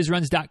to at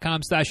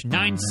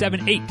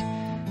dizruns.com/978.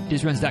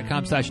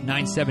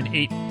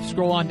 dizruns.com/978.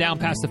 Scroll on down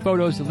past the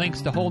photos, the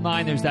links, the whole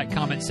nine. There's that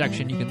comment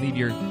section. You can leave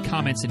your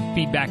comments and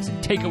feedbacks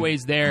and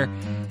takeaways there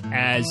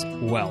as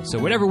well. So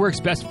whatever works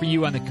best for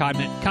you on the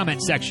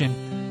comment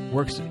section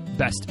works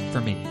best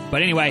for me.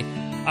 But anyway,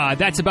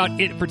 that's about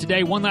it for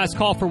today. One last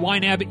call for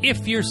YNAB.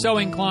 If you're so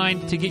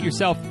inclined to get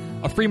yourself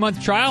a free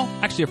month trial,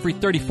 actually a free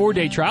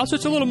 34-day trial, so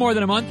it's a little more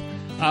than a month,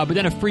 but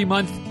then a free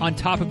month on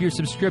top of your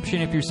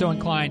subscription if you're so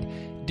inclined.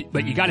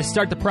 But you got to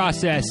start the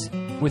process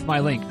with my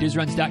link,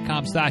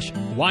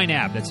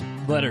 dizruns.com/YNAB. That's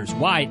letters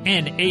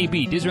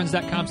YNAB,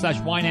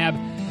 dizruns.com/YNAB.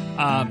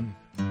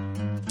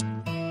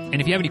 And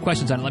if you have any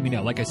questions on it, let me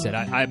know. Like I said,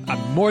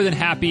 I'm more than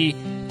happy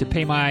to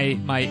pay my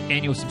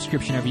annual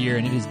subscription every year,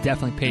 and it has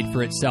definitely paid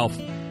for itself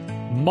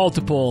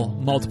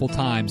multiple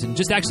times. And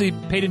just actually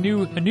paid a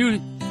new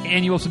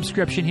annual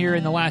subscription here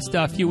in the last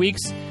few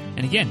weeks.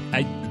 And again,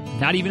 I'm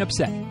not even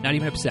upset.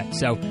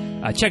 So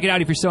check it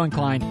out if you're so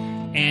inclined.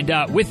 And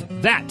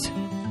with that,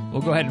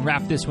 we'll go ahead and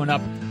wrap this one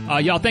up.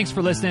 Y'all, thanks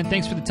for listening.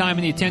 Thanks for the time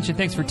and the attention.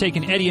 Thanks for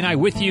taking Eddie and I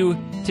with you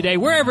today,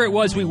 wherever it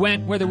was we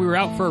went, whether we were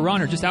out for a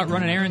run or just out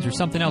running errands or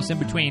something else in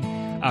between.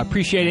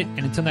 Appreciate it. And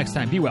until next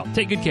time, be well.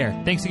 Take good care.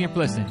 Thanks again for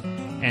listening.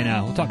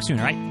 And we'll talk soon,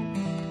 all right?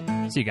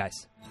 See you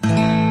guys.